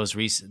city,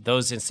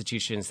 those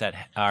institutions that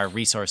are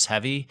resource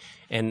heavy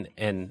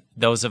and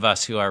those of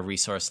us who are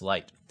resource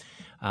light.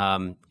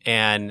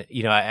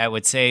 I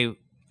would say,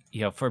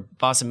 for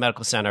Boston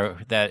Medical Center,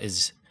 that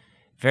is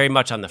very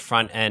much on the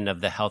front end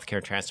of the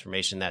healthcare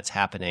transformation that's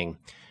happening.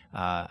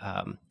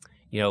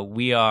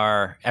 We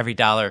are, every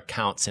dollar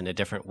counts in a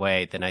different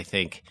way than I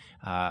think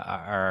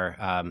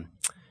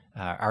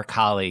our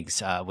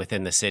colleagues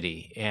within the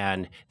city,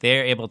 and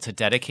they're able to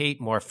dedicate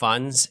more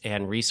funds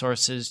and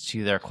resources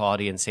to their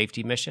quality and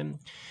safety mission.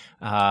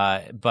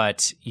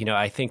 But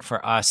I think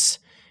for us,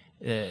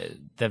 the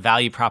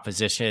value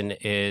proposition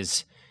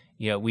is,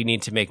 we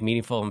need to make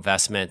meaningful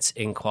investments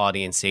in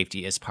quality and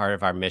safety as part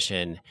of our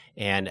mission.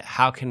 And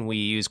how can we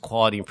use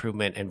quality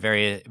improvement and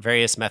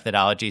various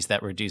methodologies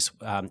that reduce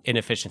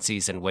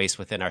inefficiencies and waste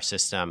within our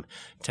system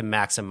to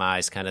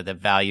maximize kind of the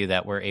value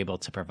that we're able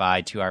to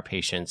provide to our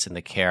patients and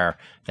the care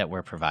that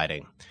we're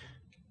providing?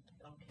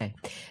 Okay.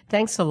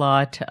 Thanks a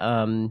lot,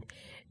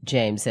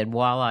 James. And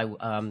while I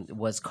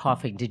was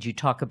coughing, did you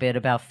talk a bit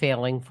about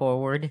failing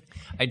forward?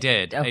 I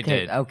did. Okay. I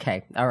did.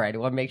 Okay. All right. I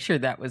want to make sure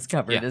that was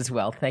covered as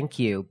well. Thank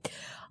you.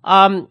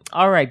 All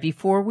right.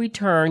 Before we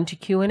turn to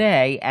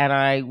Q&A, and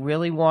I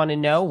really want to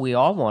know, we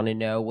all want to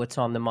know what's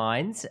on the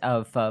minds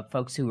of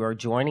folks who are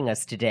joining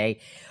us today.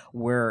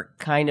 We're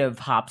kind of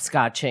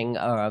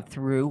hopscotching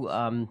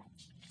through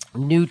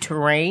new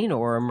terrain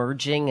or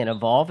emerging and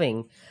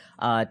evolving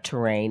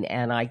terrain.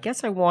 And I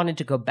guess I wanted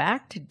to go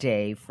back to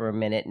Dave for a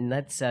minute, and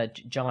let's,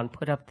 John,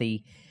 put up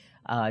the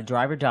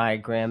driver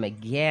diagram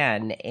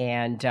again,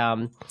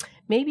 and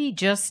maybe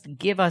just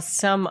give us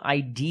some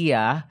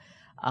idea,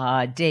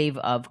 Dave,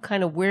 of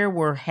kind of where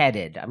we're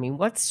headed. I mean,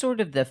 what's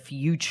sort of the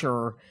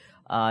future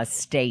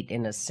state,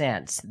 in a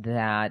sense,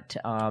 that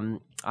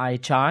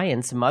IHI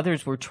and some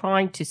others were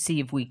trying to see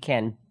if we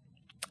can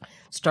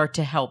start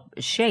to help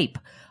shape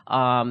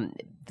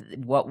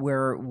what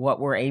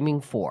we're aiming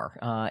for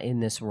in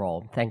this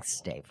role. Thanks,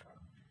 Dave.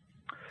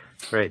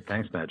 Great,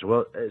 thanks, Madge.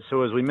 Well,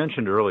 so as we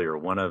mentioned earlier,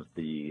 one of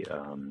the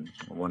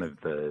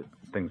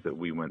things that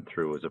we went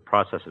through was a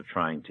process of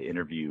trying to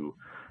interview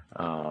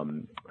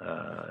about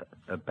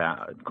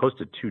close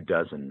to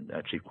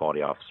 24 chief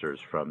quality officers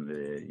from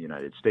the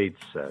United States,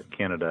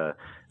 Canada,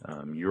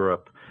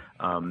 Europe,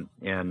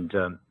 and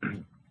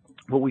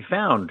what we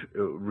found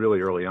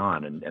really early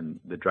on, and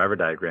the driver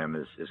diagram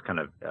is kind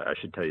of, I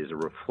should tell you, is a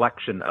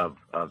reflection of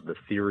the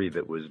theory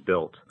that was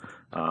built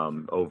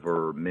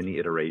over many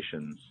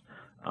iterations.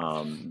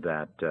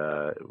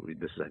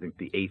 This is, I think,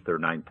 the 8th or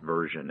 9th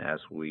version as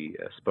we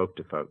spoke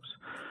to folks.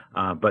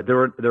 But there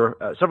were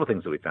several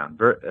things that we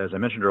found. As I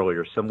mentioned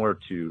earlier, similar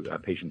to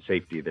patient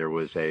safety, there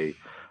was a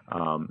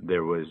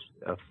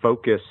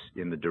focus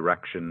in the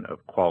direction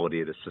of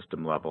quality at a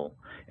system level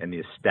and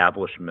the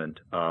establishment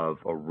of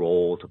a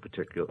role to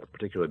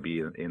particularly be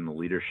in the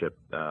leadership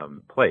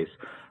place.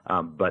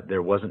 But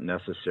there wasn't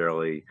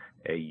necessarily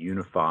a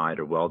unified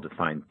or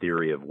well-defined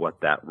theory of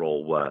what that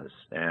role was.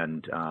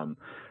 And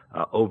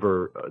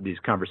over these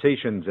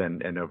conversations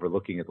and over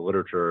looking at the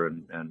literature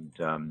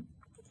and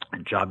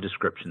job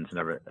descriptions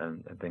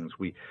and things,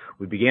 we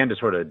began to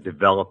sort of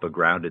develop a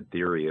grounded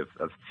theory of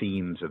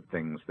themes of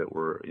things that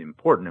were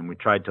important, and we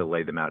tried to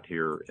lay them out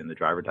here in the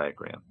driver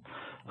diagram.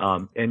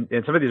 And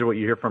some of these are what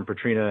you hear from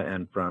Patrina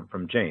and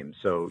from James.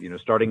 So,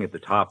 starting at the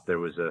top,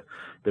 there's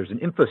an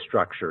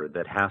infrastructure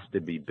that has to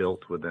be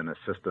built within a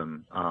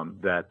system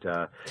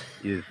that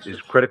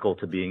is critical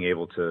to being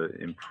able to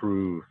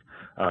improve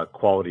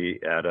quality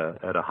at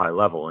a high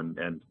level.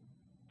 And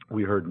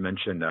we heard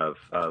mention of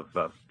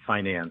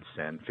finance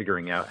and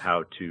figuring out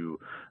how to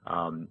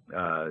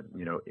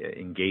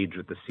engage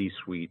with the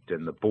C-suite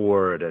and the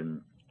board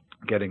and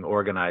getting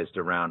organized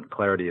around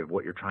clarity of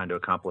what you're trying to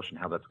accomplish and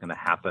how that's going to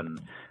happen,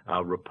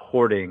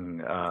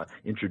 reporting,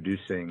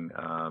 introducing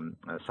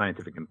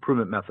scientific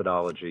improvement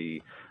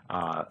methodology,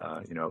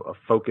 a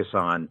focus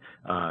on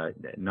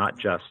not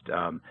just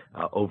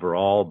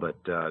overall,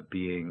 but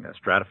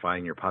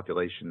stratifying your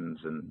populations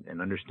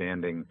and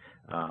understanding,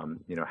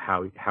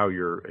 how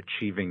you're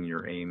achieving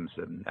your aims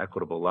at an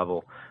equitable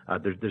level.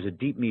 There's a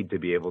deep need to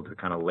be able to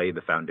kind of lay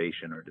the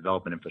foundation or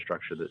develop an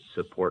infrastructure that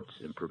supports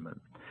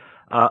improvement.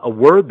 A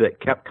word that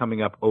kept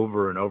coming up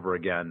over and over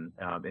again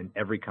in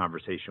every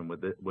conversation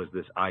was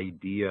this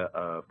idea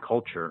of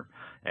culture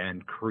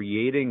and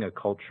creating a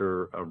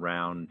culture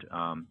around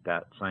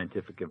that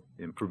scientific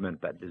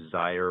improvement, that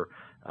desire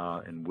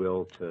and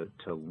will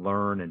to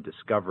learn and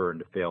discover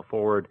and to fail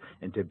forward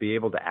and to be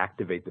able to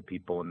activate the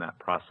people in that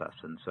process.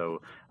 And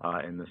so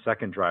in the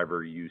second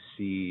driver, you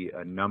see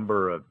a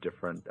number of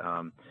different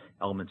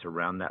elements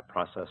around that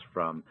process,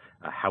 from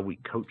how we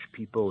coach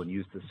people and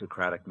use the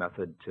Socratic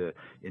method to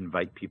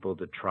invite people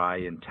to try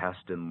and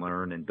test and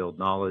learn and build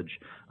knowledge,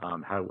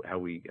 how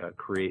we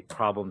create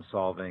problem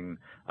solving,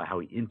 how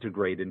we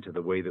integrate into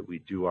the way that we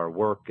do our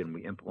work, and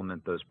we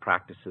implement those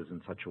practices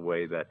in such a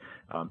way that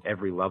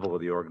every level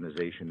of the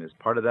organization is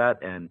part of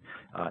that, and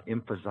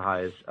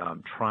emphasize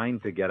trying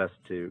to get us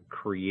to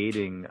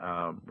creating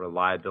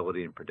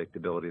reliability and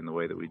predictability in the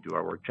way that we do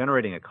our work,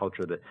 generating a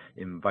culture that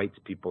invites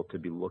people to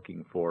be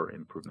looking for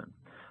improvement.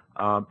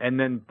 And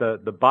then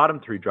the bottom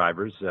three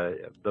drivers,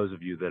 those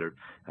of you that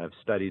have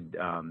studied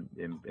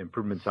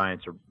improvement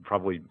science or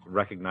probably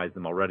recognize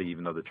them already,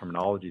 even though the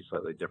terminology is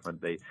slightly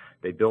different.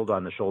 They build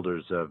on the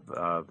shoulders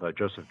of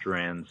Joseph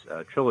Juran's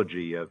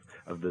trilogy of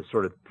the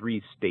sort of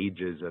three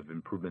stages of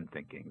improvement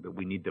thinking, that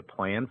we need to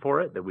plan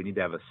for it, that we need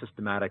to have a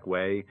systematic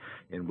way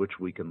in which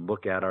we can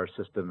look at our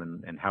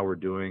system and how we're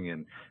doing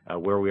and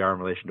where we are in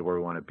relation to where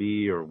we want to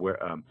be, or where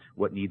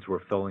what needs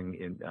we're filling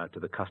in to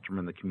the customer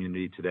and the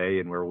community today,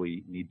 and where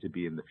we need to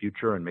be in the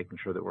future, and making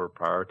sure that we're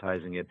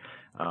prioritizing it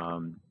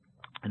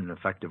in an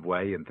effective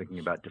way and thinking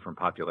about different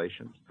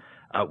populations.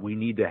 We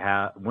need to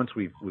have, once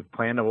we've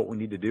planned out what we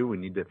need to do, we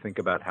need to think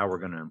about how we're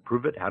going to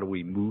improve it. How do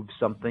we move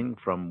something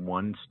from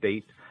one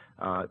state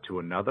to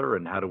another,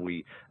 and how do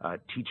we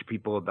teach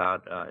people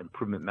about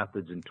improvement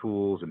methods and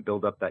tools and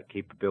build up that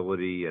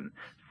capability and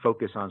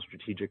focus on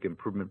strategic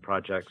improvement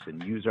projects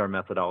and use our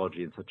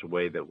methodology in such a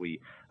way that we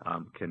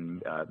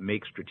can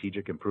make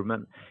strategic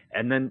improvement.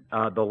 And then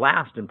the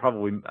last and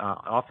probably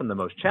often the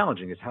most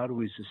challenging is, how do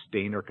we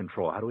sustain or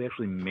control? How do we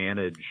actually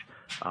manage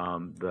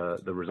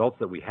the results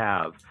that we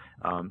have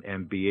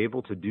and be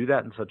able to do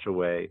that in such a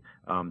way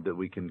that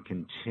we can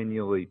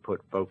continually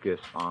put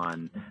focus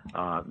on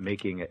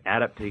making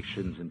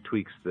adaptations and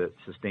tweaks that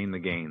sustain the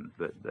gains,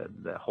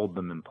 that hold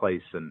them in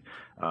place, and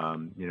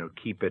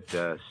keep it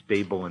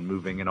stable and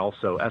moving, and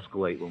also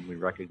escalate when we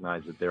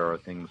recognize that there are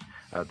things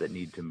that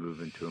need to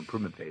move into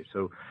improvement phase.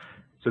 So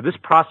this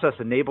process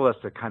enabled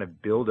us to kind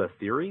of build a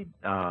theory.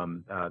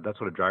 That's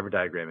what a driver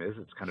diagram is.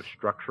 It's kind of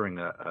structuring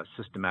a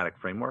systematic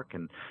framework.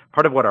 And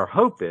part of what our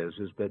hope is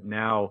that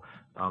now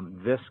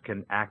this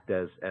can act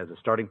as a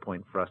starting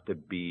point for us to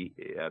be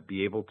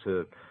able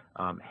to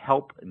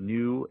help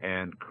new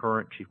and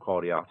current chief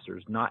quality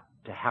officers not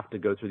to have to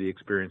go through the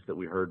experience that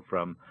we heard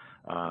from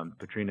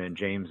Patrina and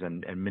James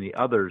and many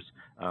others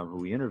who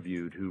we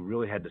interviewed, who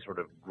really had to sort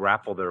of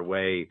grapple their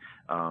way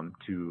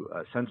to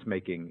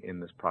sense-making in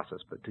this process,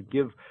 but to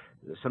give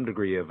some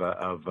degree of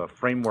a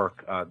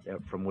framework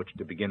from which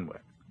to begin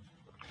with.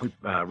 We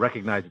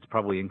recognize it's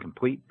probably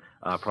incomplete,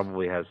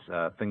 probably has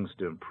things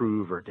to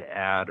improve or to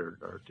add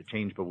or to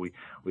change, but we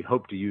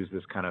hope to use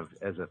this kind of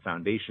as a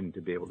foundation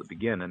to be able to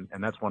begin.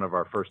 And that's one of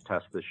our first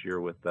tests this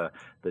year with the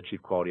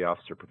Chief Quality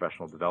Officer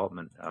Professional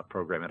Development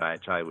Program at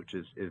IHI, which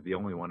is the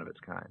only one of its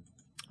kind.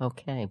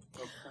 Okay.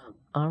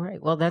 All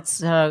right. Well, that's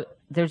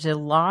there's a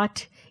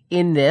lot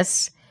in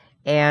this.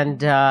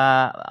 And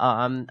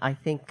I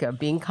think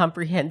being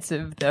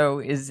comprehensive, though,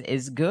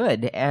 is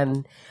good.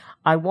 And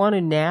I want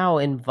to now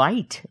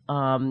invite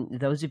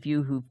those of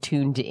you who've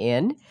tuned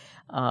in,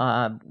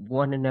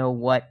 want to know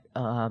what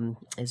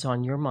is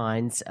on your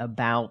minds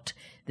about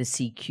the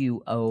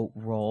CQO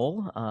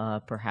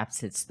role.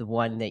 Perhaps it's the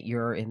one that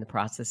you're in the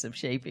process of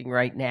shaping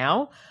right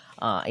now,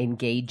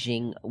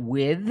 engaging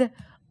with.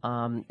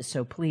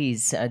 So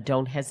please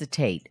don't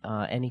hesitate.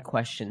 Any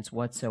questions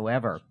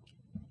whatsoever.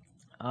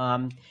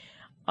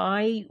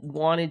 I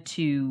wanted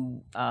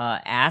to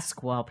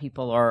ask, while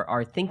people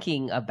are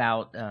thinking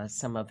about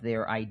some of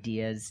their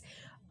ideas,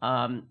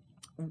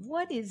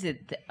 what is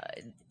it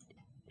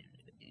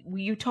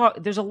you talk?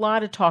 There's a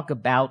lot of talk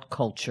about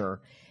culture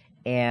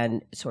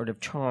and sort of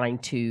trying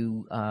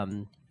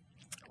to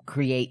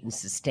create and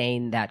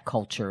sustain that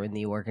culture in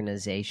the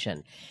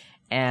organization.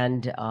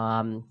 And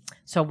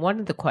so one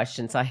of the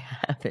questions I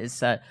have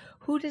is,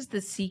 who does the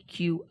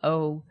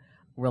CQO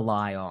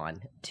rely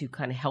on to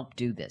kind of help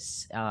do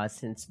this,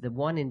 since the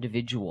one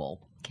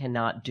individual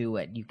cannot do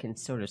it? You can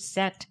sort of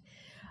set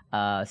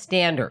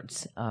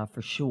standards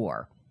for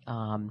sure,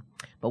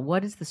 but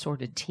what is the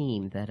sort of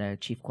team that a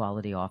chief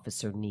quality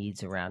officer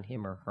needs around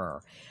him or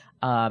her?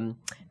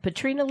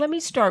 Patrina, let me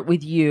start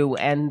with you,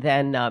 and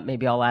then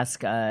maybe I'll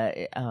ask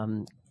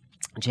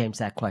James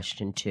that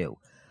question too.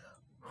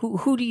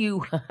 Who do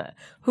you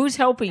who's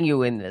helping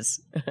you in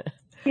this?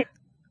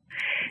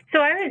 So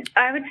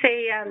I would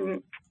say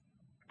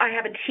I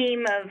have a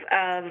team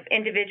of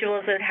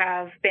individuals that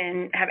have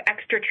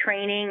extra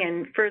training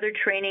and further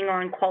training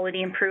on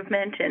quality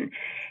improvement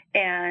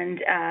and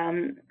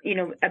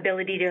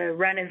ability to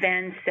run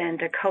events and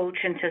to coach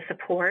and to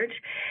support.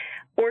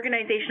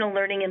 Organizational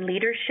learning and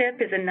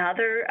leadership is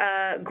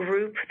another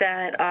group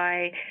that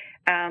I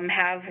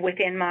have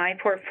within my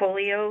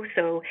portfolio.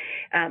 So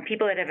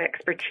people that have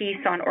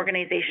expertise on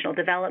organizational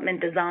development,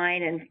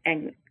 design,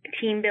 and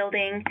team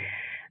building.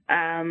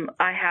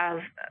 I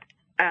have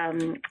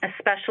a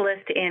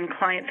specialist in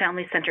client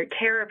family-centered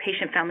care or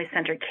patient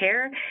family-centered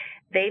care.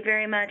 They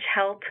very much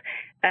help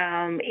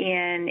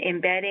in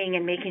embedding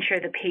and making sure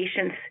the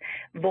patient's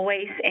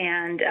voice,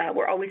 and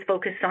we're always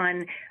focused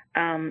on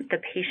the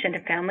patient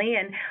and family.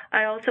 And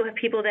I also have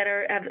people that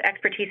have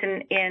expertise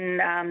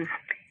in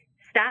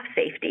staff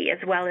safety as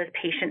well as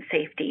patient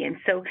safety. And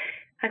so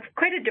I have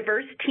quite a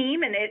diverse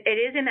team, and it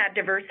is in that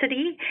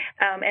diversity.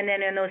 And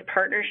then in those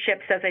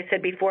partnerships, as I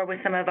said before, with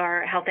some of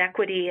our health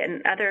equity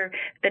and other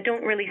that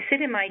don't really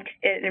sit in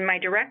my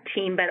direct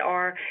team, but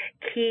are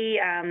key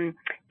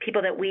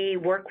people that we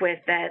work with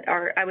that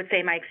are, I would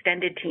say, my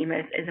extended team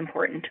is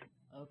important.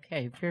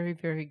 Okay, very,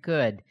 very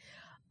good.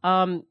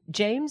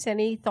 James,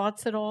 any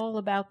thoughts at all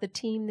about the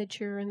team that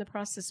you're in the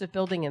process of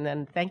building? And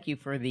then thank you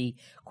for the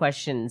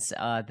questions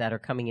that are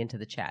coming into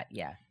the chat.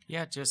 Yeah.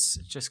 Yeah,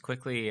 just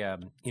quickly,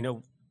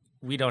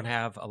 we don't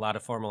have a lot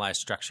of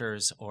formalized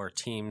structures or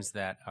teams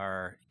that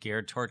are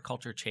geared toward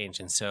culture change.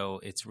 And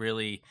so it's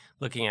really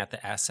looking at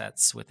the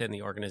assets within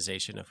the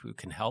organization of who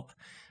can help,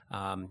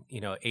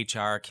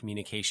 HR,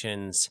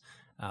 communications,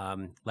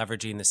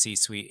 leveraging the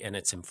C-suite and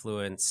its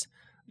influence,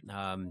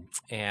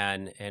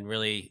 and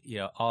really,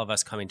 all of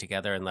us coming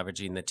together and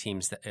leveraging the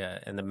teams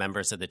that, and the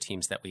members of the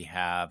teams that we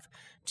have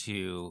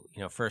to,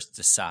 first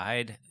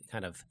decide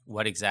kind of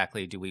what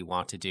exactly do we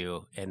want to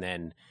do, and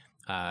then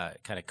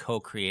kind of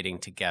co-creating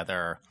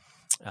together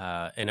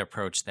an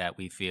approach that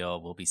we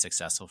feel will be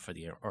successful for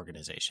the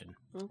organization.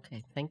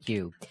 Okay, thank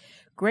you.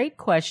 Great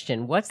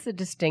question. What's the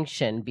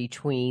distinction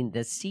between the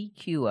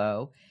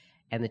CQO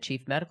and the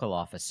Chief Medical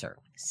Officer,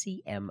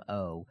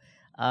 CMO?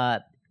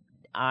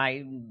 I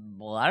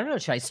don't know.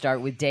 Should I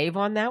start with Dave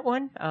on that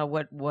one?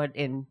 What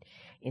in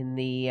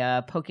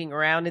the poking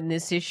around in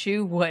this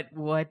issue?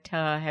 What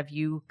have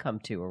you come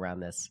to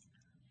around this?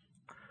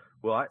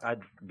 Well, I'd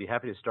be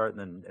happy to start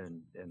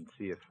and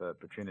see if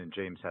Patrina and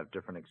James have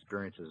different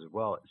experiences as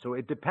well. So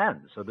it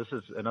depends. So this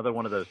is another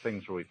one of those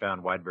things where we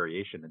found wide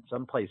variation. In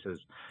some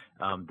places,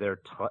 they're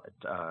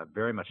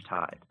very much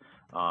tied.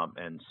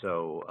 And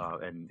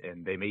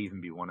they may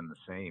even be one and the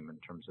same in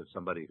terms of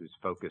somebody who's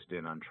focused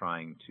in on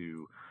trying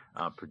to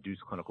produce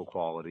clinical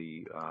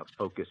quality,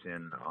 focus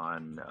in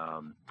on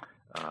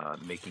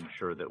making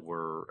sure that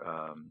we're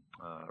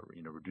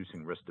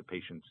reducing risk to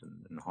patients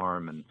and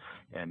harm,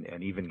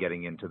 and even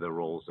getting into the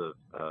roles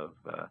of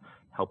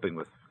helping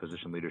with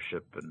physician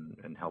leadership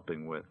and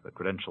helping with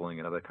credentialing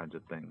and other kinds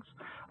of things.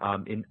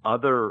 In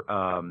other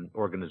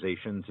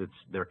organizations,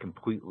 they're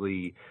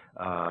completely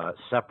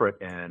separate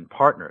and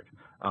partnered.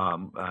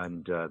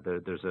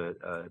 There's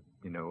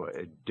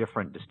a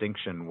different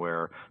distinction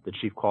where the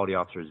chief quality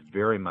officer is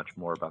very much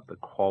more about the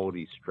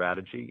quality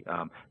strategy.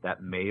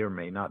 That may or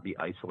may not be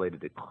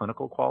isolated to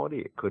clinical quality.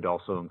 It could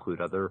also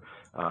include other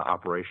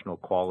operational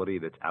quality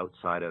that's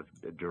outside of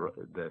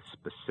the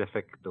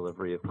specific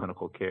delivery of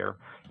clinical care.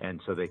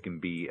 And so they can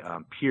be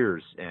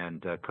peers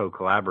and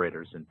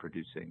co-collaborators in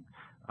producing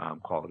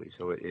quality.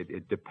 So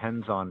it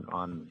depends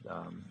on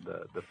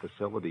the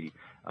facility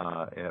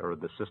or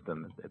the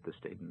system at this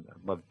stage. And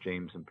I'd love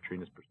James and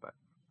Patrina's perspective.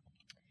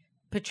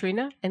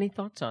 Patrina, any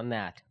thoughts on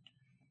that?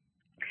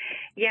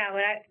 Yeah,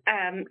 well,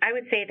 I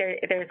would say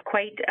there's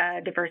quite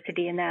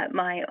diversity in that.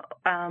 My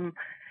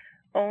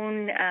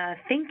own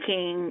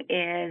thinking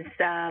is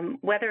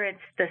whether it's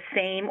the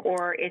same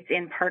or it's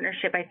in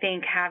partnership, I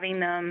think having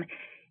them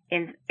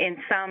in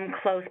some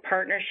close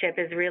partnership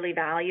is really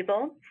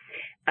valuable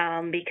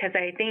because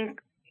I think,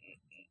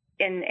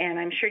 and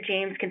I'm sure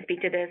James can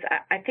speak to this,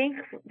 I think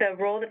the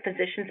role that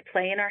physicians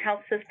play in our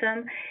health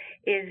system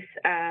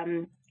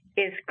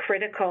is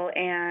critical,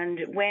 and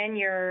when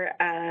you're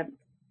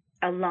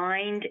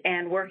aligned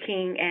and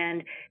working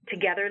and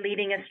together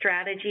leading a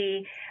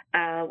strategy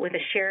with a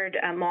shared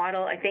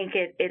model, I think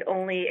it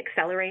only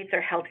accelerates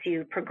or helps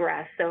you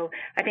progress. So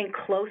I think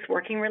close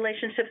working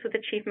relationships with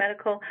the chief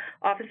medical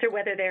officer,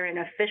 whether they're an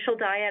official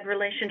dyad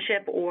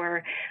relationship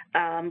or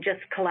just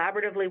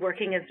collaboratively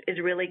working, is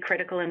really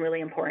critical and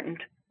really important.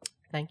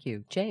 Thank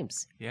you.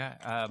 James?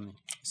 Yeah.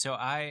 So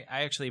I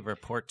actually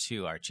report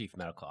to our chief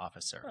medical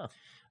officer. Oh.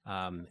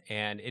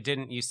 And it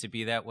didn't used to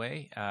be that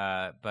way,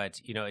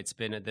 but it's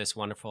been this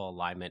wonderful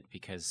alignment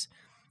because,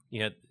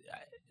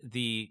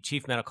 the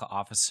chief medical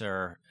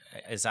officer,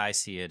 as I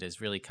see it,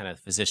 is really kind of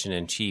physician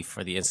in chief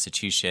for the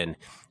institution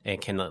and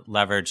can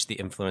leverage the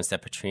influence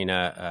that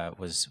Petrina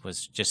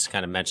was just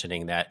kind of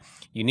mentioning, that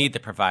you need the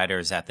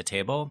providers at the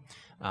table,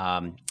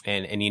 and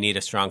you need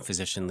a strong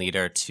physician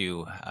leader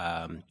to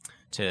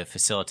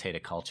facilitate a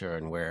culture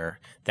and where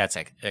that's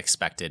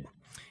expected.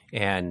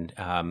 And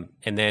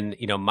then,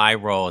 my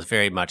role is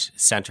very much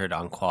centered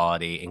on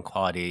quality, and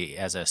quality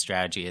as a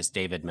strategy, as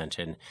David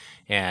mentioned.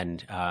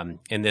 And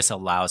this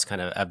allows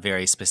kind of a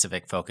very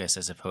specific focus,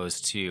 as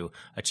opposed to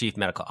a chief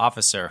medical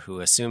officer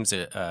who assumes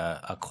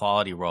a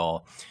quality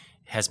role,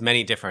 has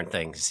many different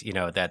things,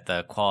 that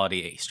the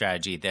quality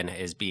strategy then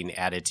is being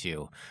added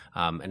to.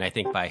 And I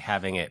think by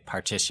having it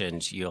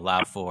partitioned, you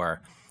allow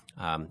for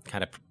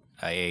kind of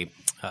a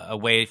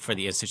way for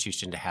the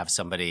institution to have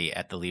somebody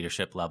at the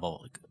leadership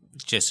level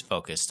just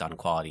focused on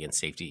quality and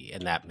safety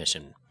and that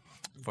mission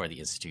for the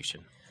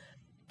institution.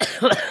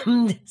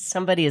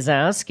 Somebody is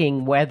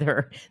asking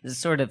whether the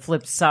sort of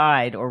flip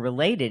side or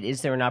related,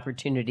 is there an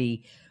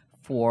opportunity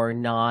for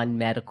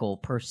non-medical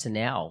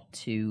personnel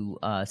to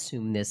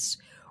assume this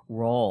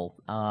role?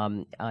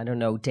 I don't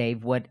know,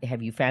 Dave, what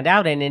have you found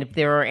out? And if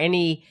there are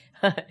any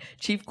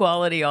chief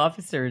quality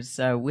officers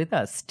with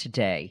us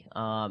today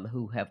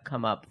who have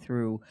come up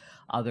through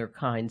other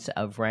kinds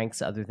of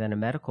ranks other than a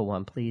medical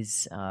one,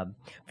 please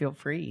feel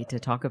free to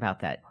talk about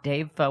that.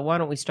 Dave, why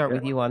don't we start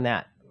with you on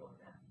that?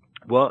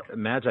 Well,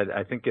 Madge,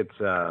 I think it's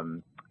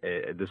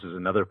this is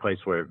another place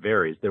where it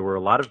varies. There were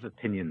a lot of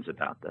opinions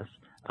about this,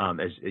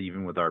 as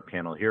even with our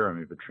panel here. I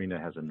mean,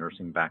 Petrina has a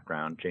nursing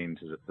background. James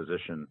is a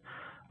physician.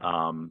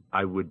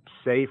 I would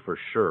say for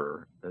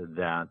sure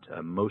that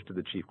most of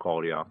the chief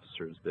quality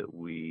officers that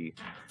we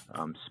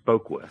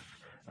spoke with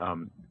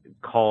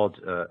called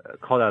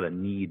out a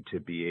need to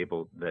be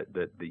able that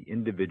the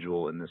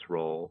individual in this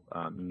role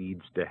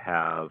needs to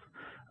have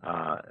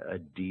a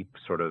deep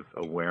sort of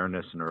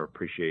awareness and or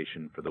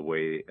appreciation for the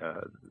way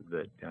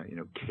that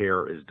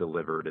care is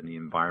delivered and the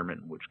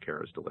environment in which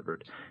care is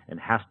delivered, and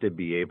has to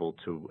be able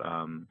to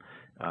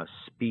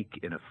speak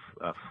in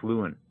a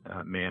fluent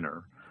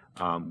manner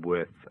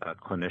with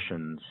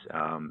clinicians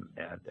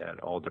at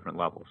all different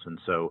levels. And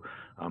so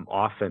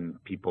often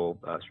people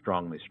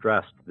strongly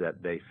stressed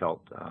that they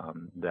felt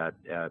that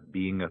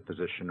being a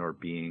physician or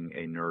being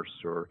a nurse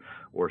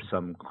or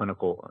some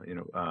clinical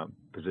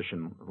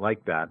position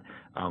like that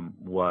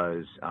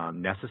was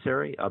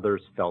necessary.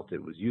 Others felt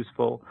it was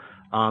useful.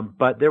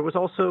 But there was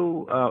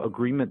also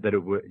agreement that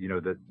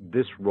that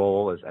this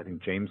role, as I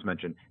think James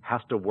mentioned,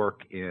 has to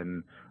work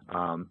in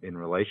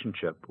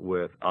relationship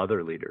with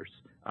other leaders.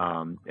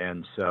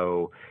 And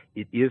so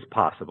it is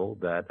possible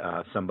that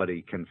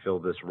somebody can fill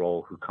this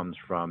role who comes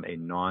from a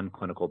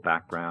non-clinical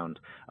background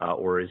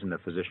or isn't a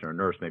physician or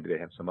nurse. Maybe they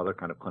have some other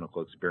kind of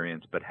clinical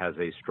experience, but has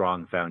a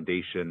strong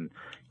foundation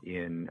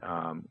in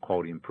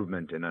quality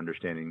improvement and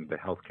understanding the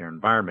healthcare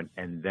environment,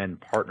 and then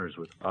partners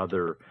with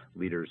other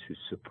leaders who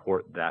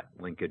support that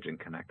linkage and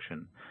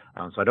connection.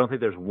 So I don't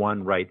think there's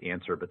one right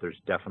answer, but there's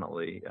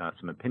definitely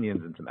some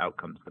opinions and some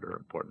outcomes that are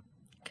important.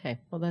 Okay,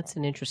 well, that's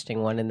an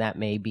interesting one, and that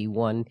may be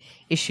one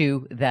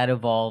issue that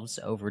evolves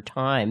over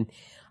time.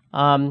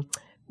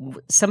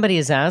 Somebody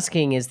is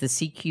asking, is the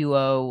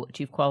CQO,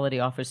 Chief Quality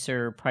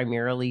Officer,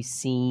 primarily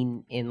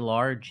seen in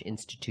large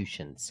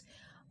institutions?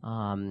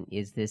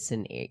 Is this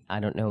I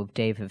don't know,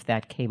 Dave, if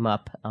that came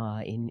up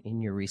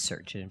in your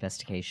research and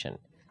investigation.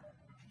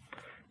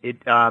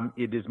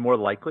 It is more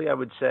likely, I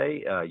would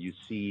say. You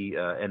see,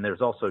 and there's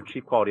also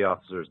chief quality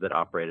officers that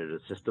operate at a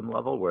system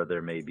level where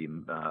they may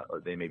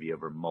be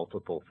over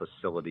multiple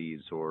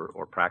facilities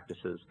or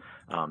practices.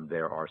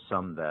 There are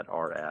some that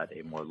are at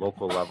a more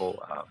local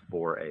level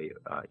for a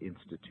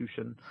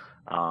institution,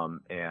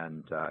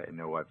 and I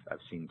know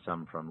I've seen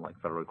some from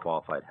like federally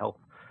qualified health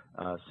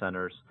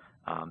centers.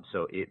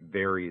 So it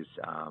varies.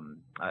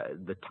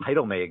 The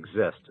title may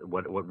exist.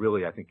 What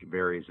really I think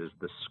varies is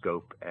the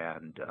scope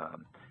and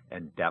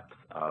depth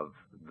of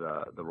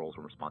the roles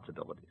and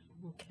responsibilities.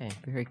 Okay,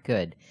 very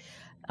good.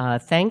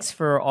 Thanks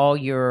for all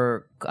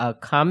your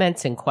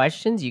comments and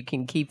questions. You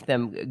can keep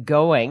them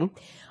going.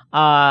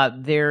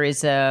 There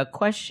is a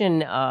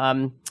question,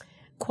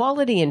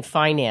 quality in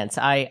finance.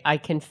 I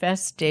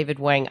confess, David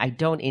Wang, I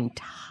don't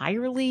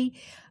entirely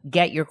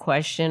get your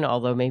question,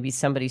 although maybe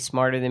somebody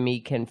smarter than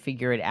me can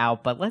figure it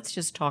out. But let's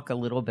just talk a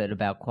little bit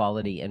about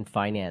quality in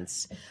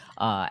finance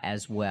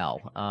as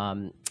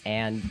well.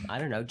 And I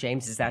don't know,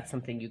 James, is that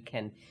something you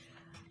can?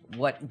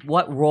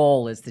 What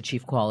role is the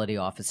chief quality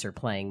officer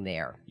playing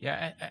there?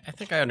 Yeah, I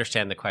think I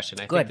understand the question.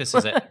 I Good. think this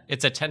is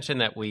it's a tension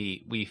that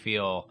we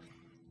feel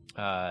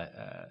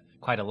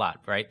quite a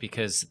lot, right?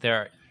 Because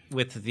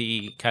with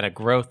the kind of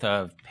growth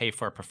of pay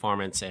for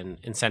performance and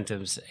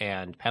incentives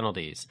and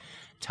penalties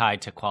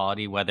tied to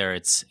quality, whether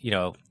it's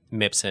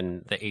MIPS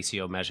and the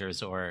ACO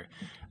measures or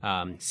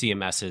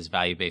CMS's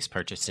value-based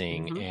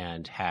purchasing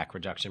and HAC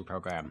reduction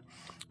program,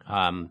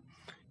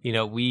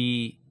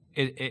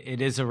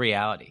 it is a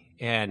reality,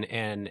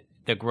 and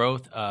the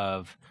growth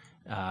of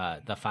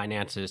the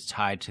finances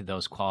tied to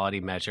those quality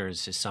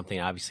measures is something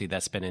obviously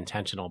that's been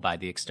intentional by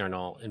the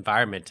external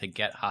environment to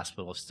get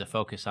hospitals to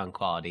focus on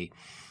quality.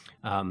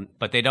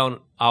 But they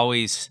don't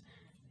always,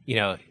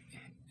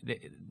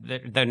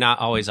 they're not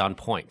always on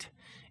point.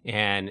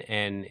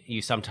 And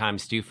you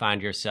sometimes do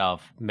find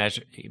yourself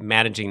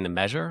managing the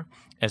measure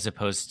as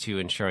opposed to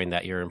ensuring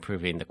that you're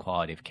improving the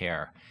quality of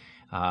care.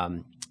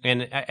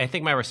 And I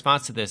think my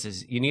response to this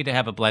is you need to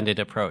have a blended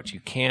approach. You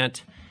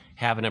can't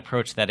have an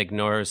approach that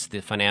ignores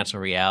the financial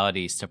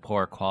realities to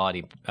poor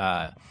quality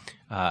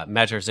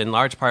measures, in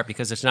large part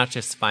because it's not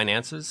just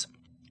finances.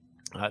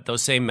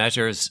 Those same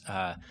measures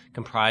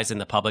comprise in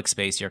the public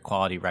space your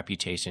quality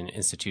reputation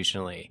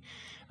institutionally.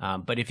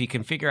 But if you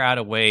can figure out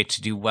a way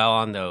to do well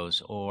on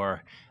those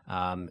or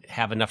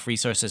have enough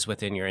resources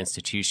within your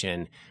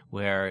institution,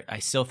 where I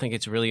still think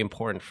it's really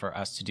important for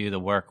us to do the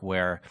work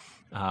where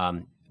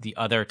the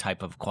other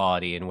type of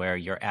quality and where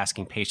you're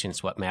asking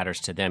patients what matters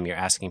to them, you're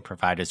asking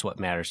providers what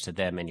matters to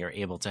them, and you're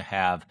able to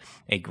have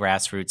a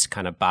grassroots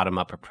kind of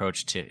bottom-up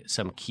approach to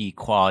some key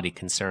quality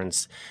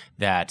concerns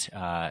that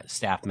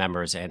staff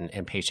members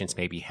and patients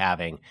may be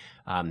having.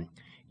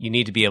 You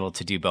need to be able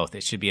to do both.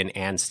 It should be an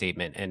and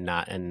statement and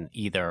not an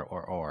either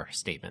or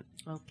statement.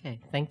 Okay,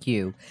 thank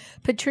you.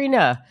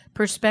 Patrina,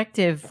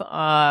 perspective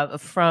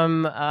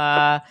from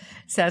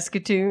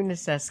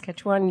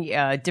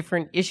Saskatchewan,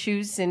 different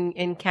issues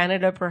in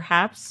Canada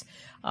perhaps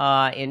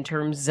in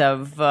terms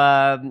of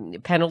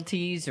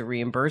penalties or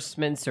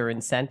reimbursements or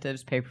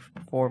incentives, pay for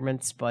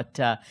performance, but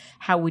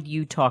how would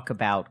you talk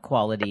about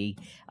quality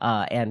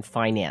and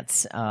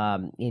finance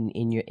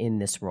in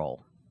this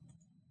role?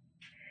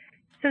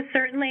 So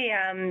certainly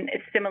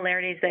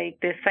similarities, like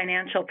the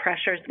financial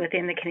pressures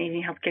within the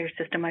Canadian healthcare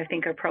system, I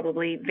think are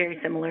probably very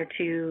similar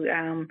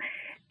to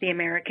the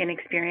American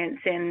experience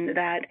in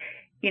that,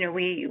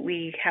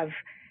 we have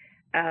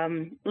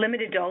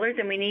limited dollars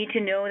and we need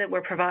to know that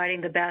we're providing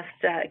the best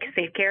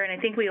safe care. And I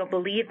think we all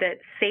believe that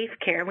safe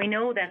care, we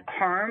know that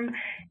harm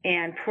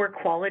and poor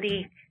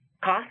quality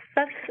costs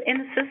us in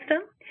the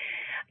system.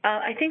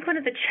 I think one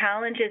of the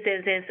challenges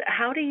is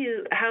how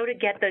to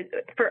get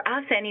for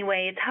us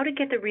anyway, it's how to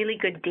get the really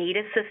good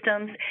data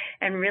systems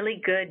and really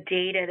good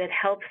data that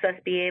helps us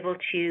be able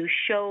to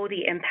show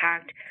the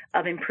impact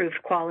of improved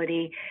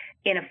quality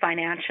in a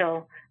financially.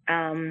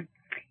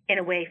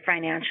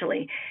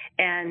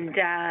 And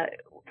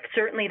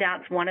certainly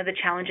that's one of the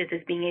challenges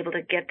is being able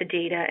to get the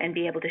data and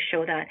be able to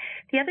show that.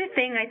 The other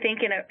thing I think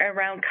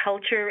around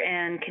culture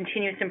and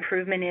continuous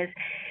improvement is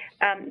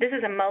this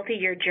is a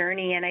multi-year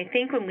journey, and I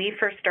think when we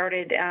first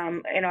started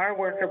in our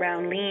work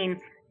around lean,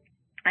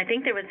 I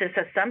think there was this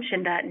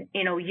assumption that,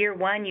 year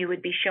one you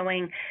would be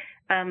showing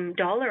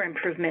dollar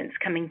improvements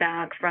coming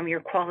back from your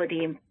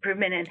quality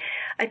improvement. And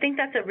I think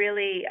that's a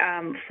really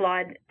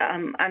flawed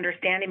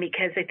understanding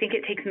because I think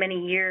it takes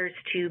many years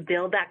to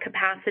build that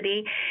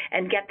capacity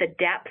and get the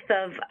depth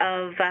of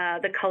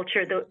the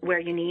culture where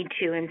you need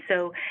to. And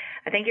so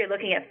I think you're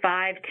looking at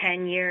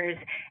 5-10 years,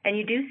 and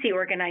you do see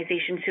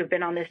organizations who have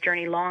been on this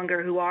journey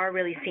longer who are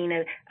really seeing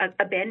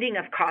a bending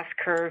of cost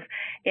curve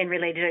in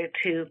related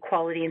to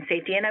quality and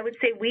safety. And I would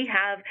say we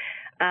have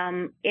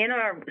in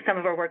some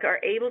of our work are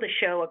able to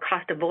show a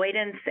cost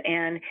avoidance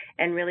and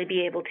really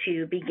be able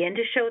to begin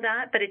to show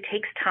that, but it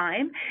takes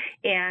time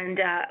and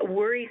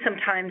worry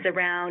sometimes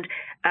around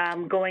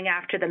going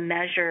after the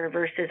measure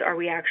versus are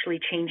we actually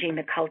changing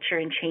the culture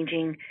and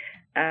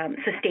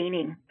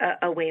sustaining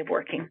a way of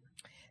working.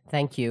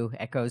 Thank you.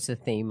 Echoes a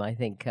theme, I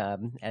think,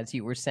 as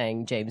you were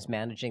saying, James,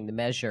 managing the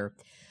measure.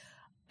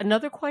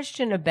 Another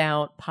question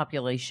about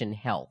population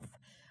health.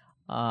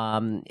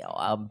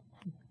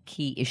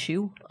 Key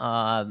issue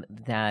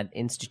that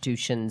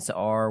institutions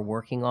are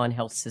working on,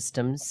 health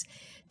systems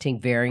to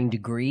varying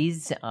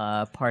degrees,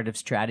 part of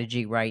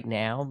strategy right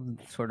now,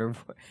 sort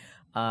of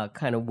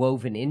kind of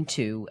woven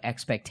into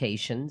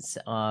expectations,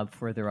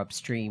 further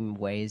upstream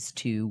ways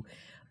to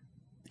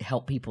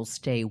help people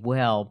stay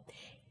well.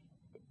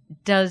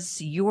 Does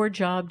your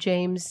job,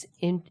 James,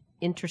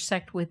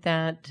 intersect with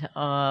that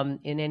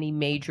in any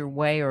major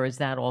way, or is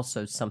that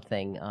also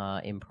something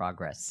in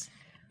progress?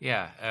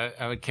 Yeah,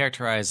 I would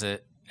characterize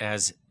it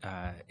as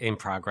in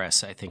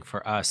progress, I think,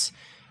 for us.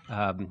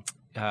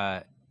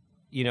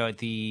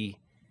 The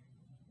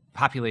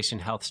population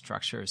health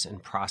structures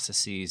and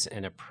processes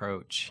and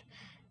approach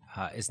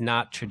is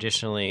not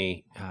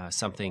traditionally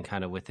something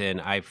kind of within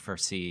I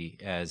foresee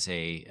as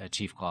a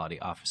chief quality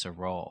officer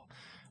role.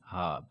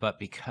 But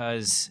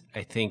because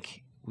I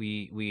think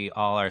we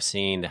all are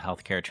seeing the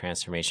healthcare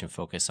transformation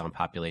focus on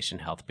population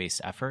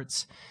health-based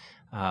efforts,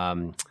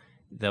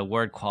 the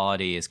word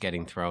quality is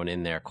getting thrown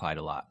in there quite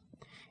a lot.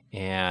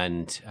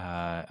 And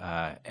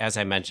as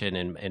I mentioned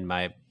in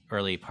my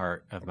early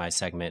part of my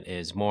segment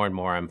is more and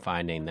more I'm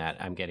finding that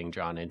I'm getting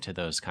drawn into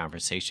those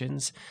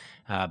conversations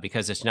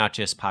because it's not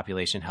just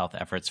population health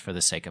efforts for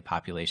the sake of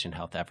population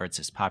health efforts.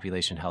 It's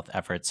population health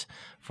efforts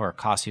for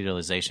cost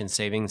utilization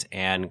savings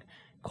and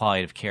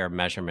quality of care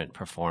measurement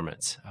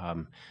performance.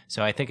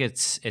 So I think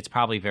it's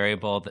probably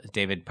variable.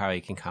 David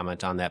probably can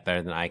comment on that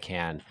better than I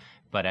can.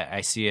 but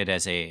I see it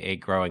as a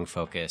growing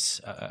focus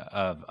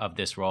of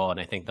this role, and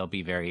I think there'll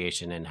be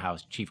variation in how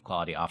chief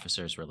quality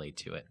officers relate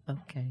to it.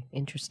 Okay,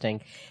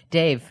 interesting.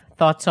 Dave,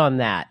 thoughts on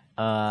that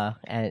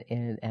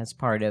as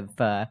part of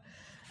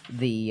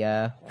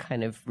the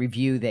kind of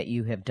review that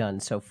you have done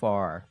so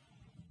far?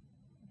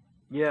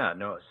 Yeah,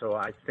 no. So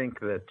I think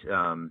that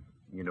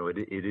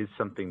it is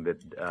something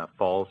that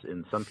falls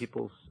in some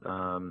people's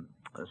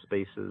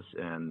spaces,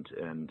 and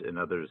in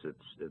others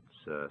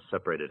it's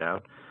separated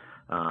out.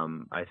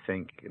 I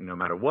think no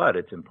matter what,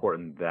 it's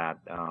important that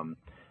I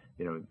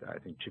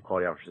think chief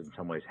quality officers in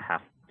some ways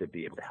have to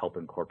be able to help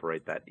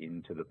incorporate that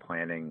into the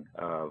planning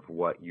of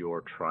what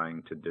you're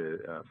trying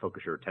to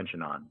focus your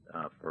attention on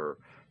for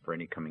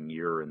any coming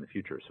year in the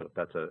future. So if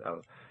that's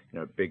a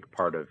big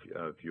part of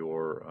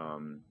your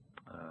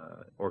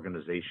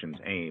organization's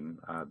aim,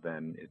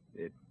 then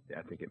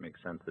I think it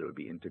makes sense that it would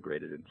be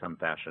integrated in some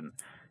fashion,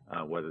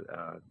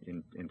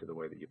 into the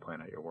way that you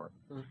plan out your work.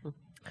 Mm-hmm.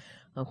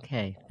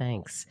 Okay,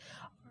 thanks.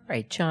 All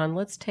right, John,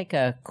 let's take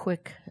a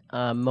quick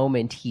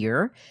moment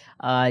here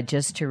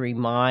just to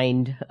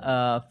remind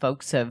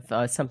folks of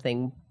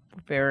something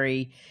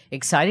very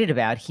excited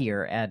about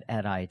here at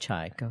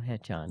IHI. Go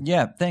ahead, John.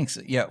 Yeah, thanks.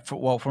 Yeah,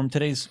 from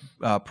today's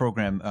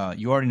program,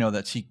 you already know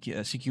that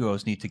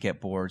CQOs need to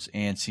get boards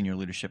and senior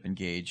leadership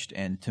engaged,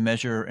 and to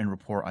measure and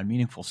report on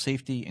meaningful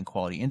safety and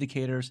quality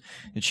indicators,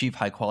 achieve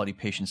high-quality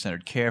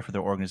patient-centered care for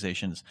their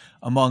organizations,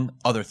 among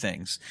other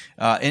things.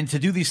 And to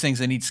do these things,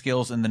 they need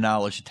skills and the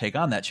knowledge to take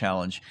on that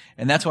challenge.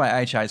 And that's why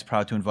IHI is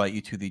proud to invite you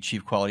to the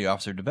Chief Quality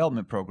Officer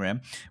Development Program,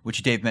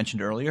 which Dave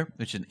mentioned earlier,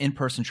 which is an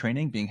in-person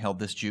training being held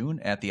this June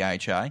at the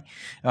IHI.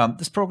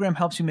 This program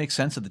helps you make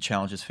sense of the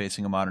challenges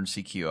facing a modern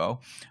CQO.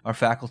 Our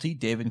faculty,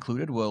 Dave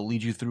included, will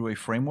lead you through a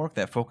framework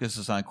that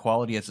focuses on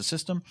quality as a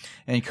system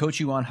and coach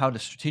you on how to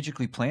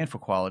strategically plan for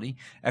quality,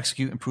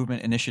 execute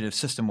improvement initiatives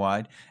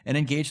system-wide, and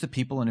engage the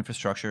people and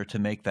infrastructure to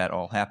make that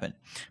all happen.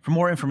 For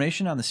more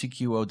information on the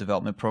CQO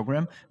development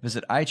program,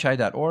 visit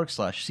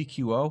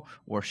ihi.org/CQO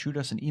or shoot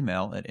us an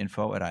email at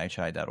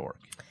info@ihi.org.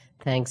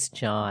 Thanks,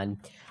 John.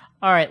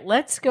 All right,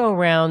 let's go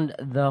around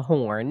the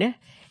horn.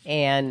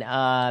 And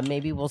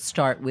maybe we'll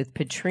start with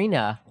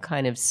Petrina,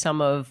 kind of some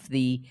of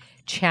the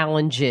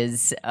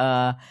challenges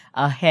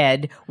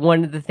ahead.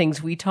 One of the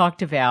things we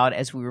talked about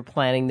as we were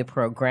planning the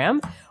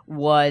program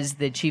was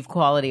the chief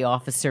quality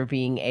officer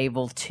being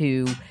able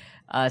to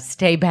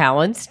stay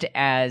balanced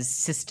as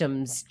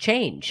systems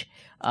change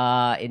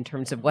in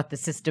terms of what the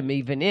system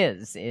even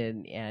is,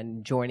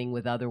 and joining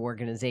with other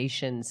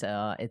organizations,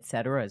 et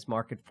cetera, as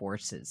market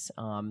forces.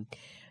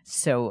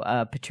 So,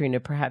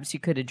 Petrina, perhaps you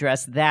could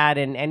address that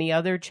and any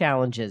other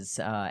challenges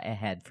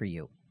ahead for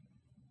you.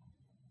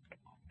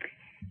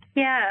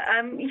 Yeah,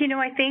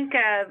 I think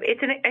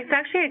it's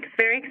actually a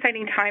very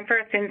exciting time for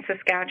us in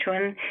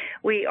Saskatchewan.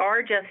 We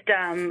are just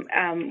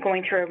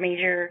going through a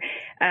major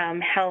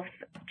health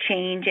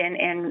change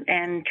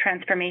and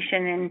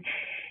transformation, and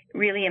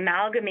really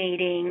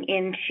amalgamating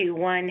into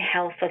one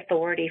health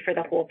authority for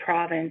the whole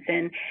province.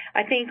 And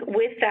I think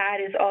with that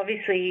is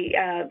obviously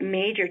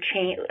major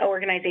change,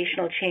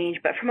 organizational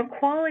change. But from a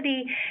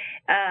quality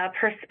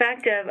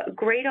perspective, a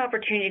great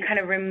opportunity to kind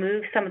of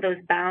remove some of those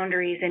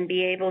boundaries and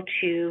be able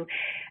to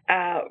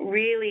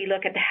really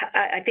look at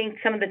I think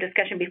some of the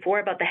discussion before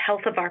about the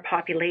health of our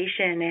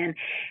population,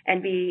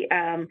 and be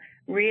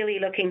really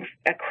looking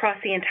across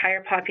the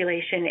entire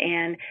population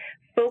and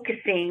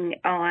focusing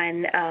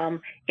on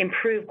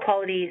improved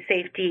quality,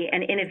 safety,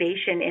 and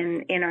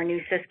innovation in our new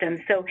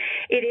system. So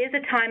it is a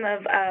time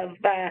of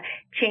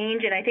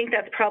change, and I think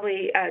that's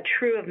probably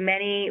true of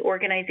many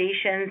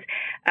organizations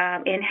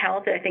in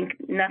health. I think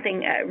nothing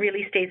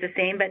really stays the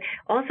same, but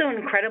also an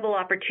incredible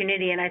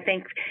opportunity. And I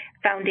think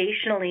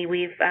foundationally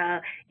we've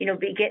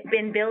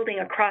been building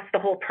across the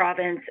whole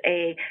province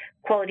a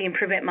quality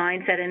improvement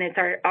mindset, and it's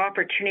our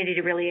opportunity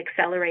to really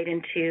accelerate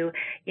into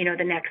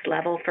the next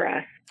level for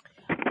us.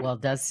 Well,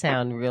 it does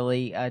sound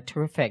really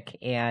terrific,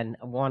 and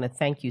I want to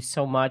thank you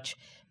so much,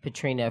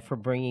 Petrina, for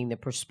bringing the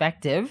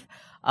perspective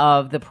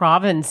of the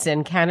province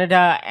and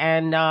Canada,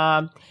 and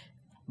a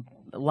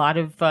lot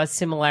of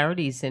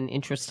similarities and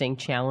interesting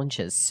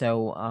challenges.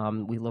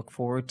 So we look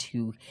forward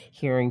to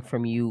hearing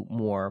from you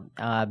more.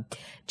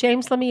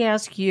 James, let me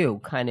ask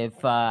you, kind of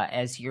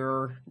as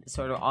you're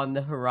sort of on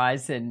the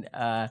horizon,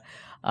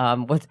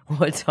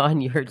 what's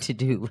on your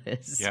to-do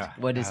list? Yeah,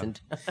 what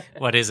isn't?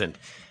 What isn't?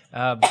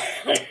 I'm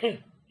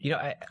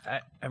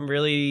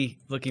really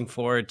looking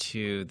forward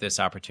to this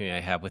opportunity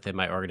I have within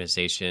my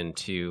organization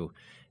to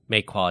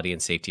make quality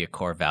and safety a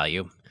core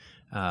value.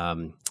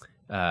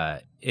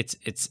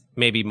 It's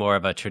maybe more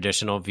of a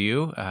traditional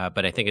view,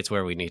 but I think it's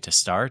where we need to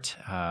start.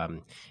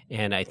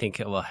 And I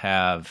think it will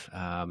have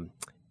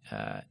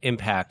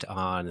impact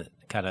on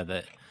kind of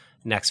the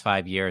next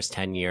 5 years,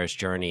 10 years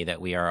journey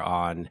that we are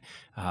on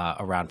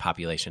around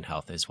population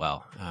health as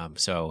well.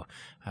 So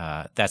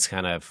that's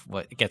kind of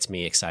what gets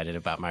me excited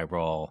about my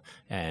role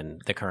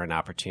and the current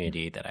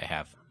opportunity that I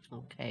have.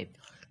 Okay.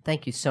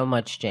 Thank you so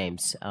much,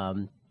 James.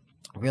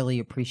 Really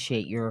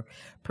appreciate your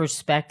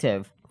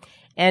perspective.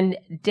 And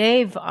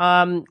Dave,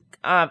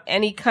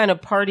 any kind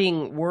of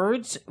parting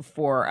words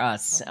for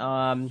us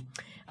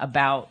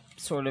about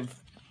sort of,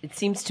 it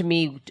seems to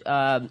me,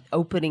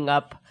 opening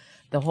up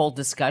the whole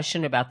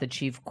discussion about the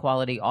chief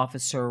quality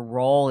officer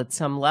role at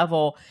some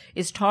level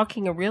is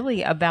talking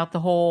really about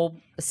the whole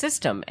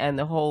system and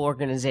the whole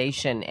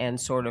organization and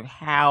sort of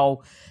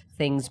how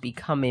things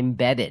become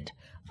embedded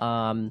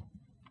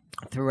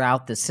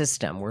throughout the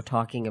system. We're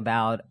talking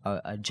about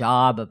a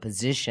job, a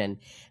position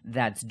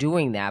that's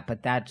doing that,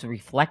 but that's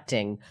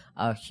reflecting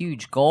a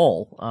huge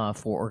goal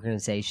for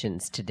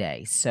organizations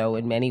today. So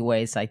in many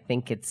ways, I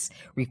think it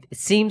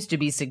seems to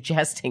be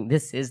suggesting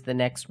this is the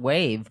next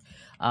wave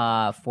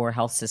for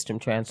health system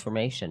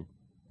transformation.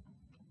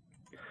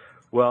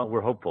 Well,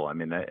 we're hopeful. I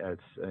mean,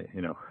 it's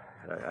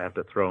I have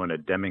to throw in a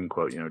Deming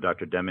quote.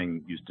 Dr.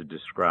 Deming used to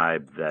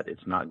describe that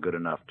it's not good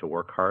enough to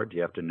work hard.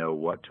 You have to know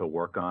what to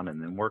work on and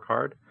then work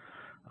hard.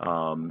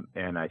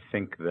 And I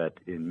think that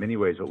in many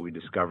ways what we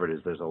discovered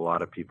is there's a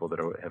lot of people that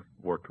have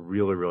worked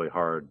really, really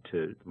hard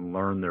to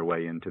learn their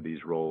way into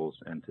these roles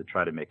and to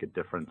try to make a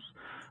difference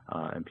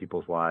in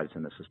people's lives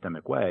in a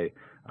systemic way,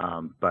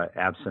 but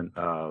absent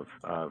of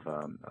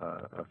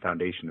a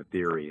foundation of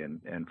theory.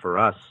 And for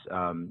us,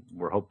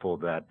 we're hopeful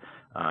that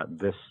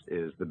this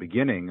is the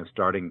beginning of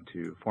starting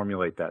to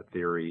formulate that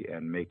theory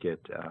and make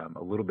it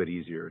a little bit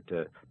easier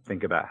to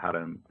think about how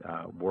to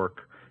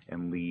work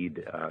and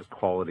lead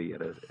quality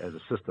as a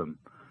system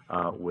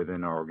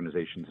within our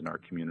organizations and our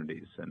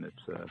communities. And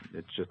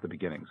it's just the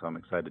beginning, so I'm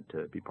excited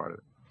to be part of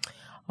it.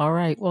 All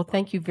right. Well,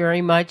 thank you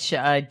very much,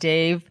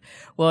 Dave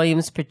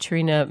Williams,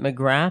 Patrina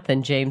McGrath,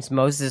 and James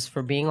Moses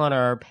for being on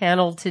our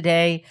panel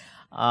today,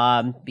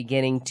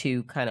 beginning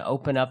to kind of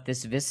open up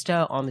this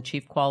vista on the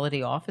Chief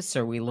Quality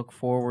Officer. We look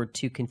forward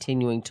to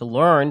continuing to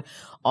learn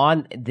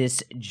on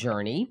this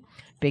journey.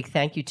 Big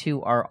thank you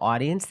to our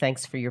audience.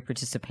 Thanks for your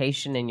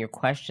participation and your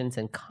questions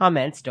and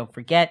comments. Don't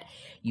forget,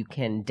 you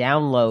can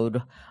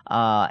download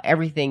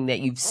everything that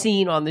you've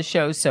seen on the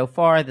show so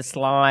far, the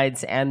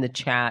slides and the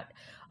chat.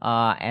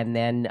 And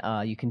then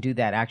you can do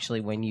that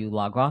actually when you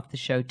log off the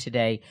show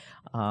today.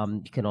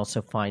 You can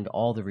also find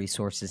all the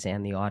resources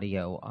and the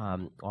audio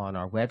on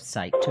our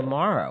website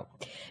tomorrow.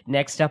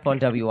 Next up on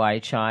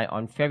WIHI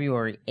on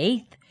February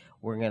 8th,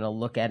 we're going to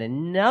look at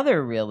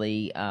another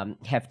really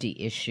hefty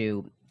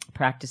issue,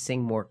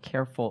 practicing more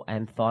careful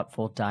and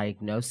thoughtful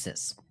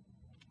diagnosis.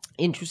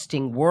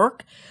 Interesting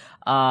work,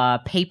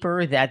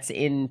 paper that's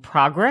in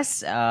progress,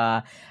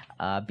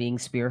 being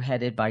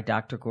spearheaded by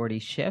Dr. Gordy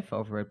Schiff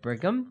over at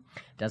Brigham.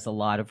 Does a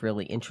lot of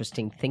really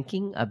interesting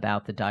thinking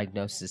about the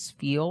diagnosis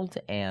field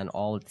and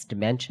all its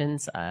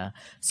dimensions.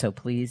 So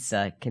please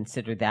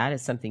consider that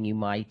as something you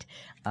might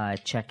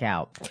check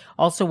out.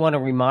 Also want to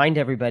remind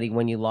everybody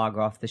when you log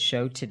off the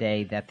show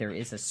today that there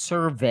is a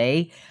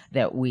survey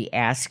that we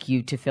ask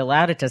you to fill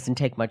out. It doesn't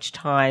take much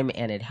time,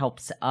 and it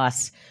helps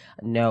us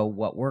know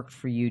what worked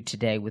for you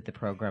today with the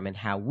program and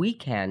how we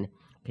can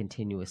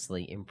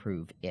continuously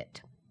improve it.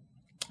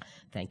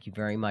 Thank you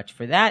very much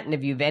for that. And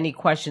if you have any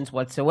questions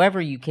whatsoever,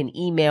 you can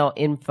email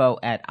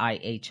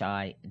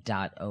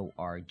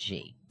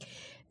info@ihi.org.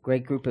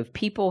 Great group of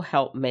people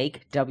help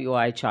make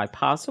WIHI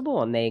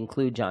possible, and they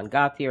include John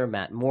Gothier,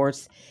 Matt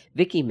Morse,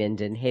 Vicki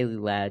Minden, Haley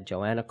Ladd,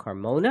 Joanna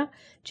Carmona,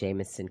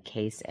 Jameson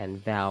Case, and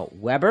Val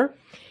Weber.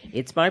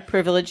 It's my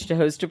privilege to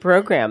host a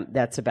program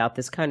that's about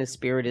this kind of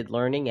spirited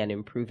learning and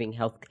improving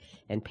health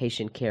and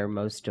patient care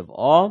most of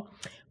all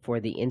for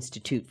the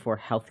Institute for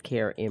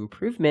Healthcare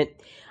Improvement.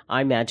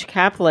 I'm Madge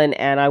Kaplan,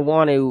 and I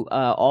want to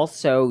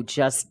also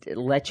just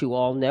let you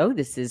all know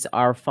this is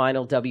our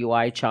final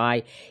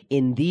WIHI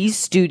in these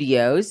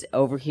studios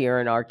over here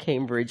in our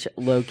Cambridge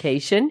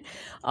location.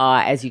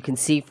 As you can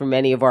see from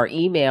many of our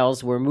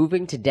emails, we're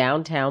moving to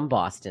downtown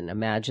Boston.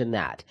 Imagine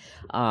that.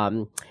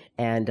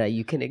 And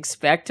you can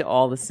expect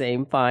all the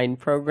same fine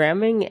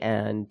programming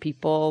and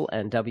people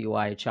and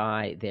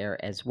WIHI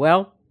there as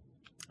well.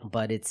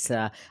 But it's,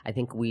 I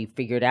think we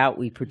figured out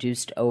we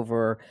produced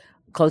over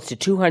close to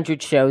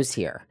 200 shows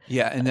here.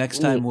 Yeah, and next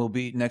time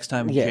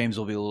James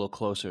will be a little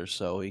closer,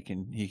 so he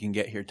can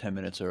get here 10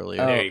 minutes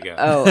earlier. There you go.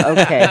 Oh,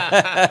 okay.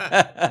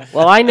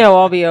 Well, I know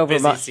I'll be over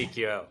Busy my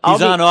CQO.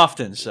 He's on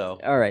often, so.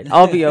 All right,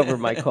 I'll be over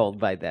my cold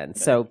by then.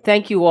 So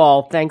thank you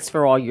all. Thanks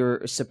for all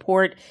your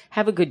support.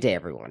 Have a good day,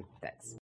 everyone. Thanks.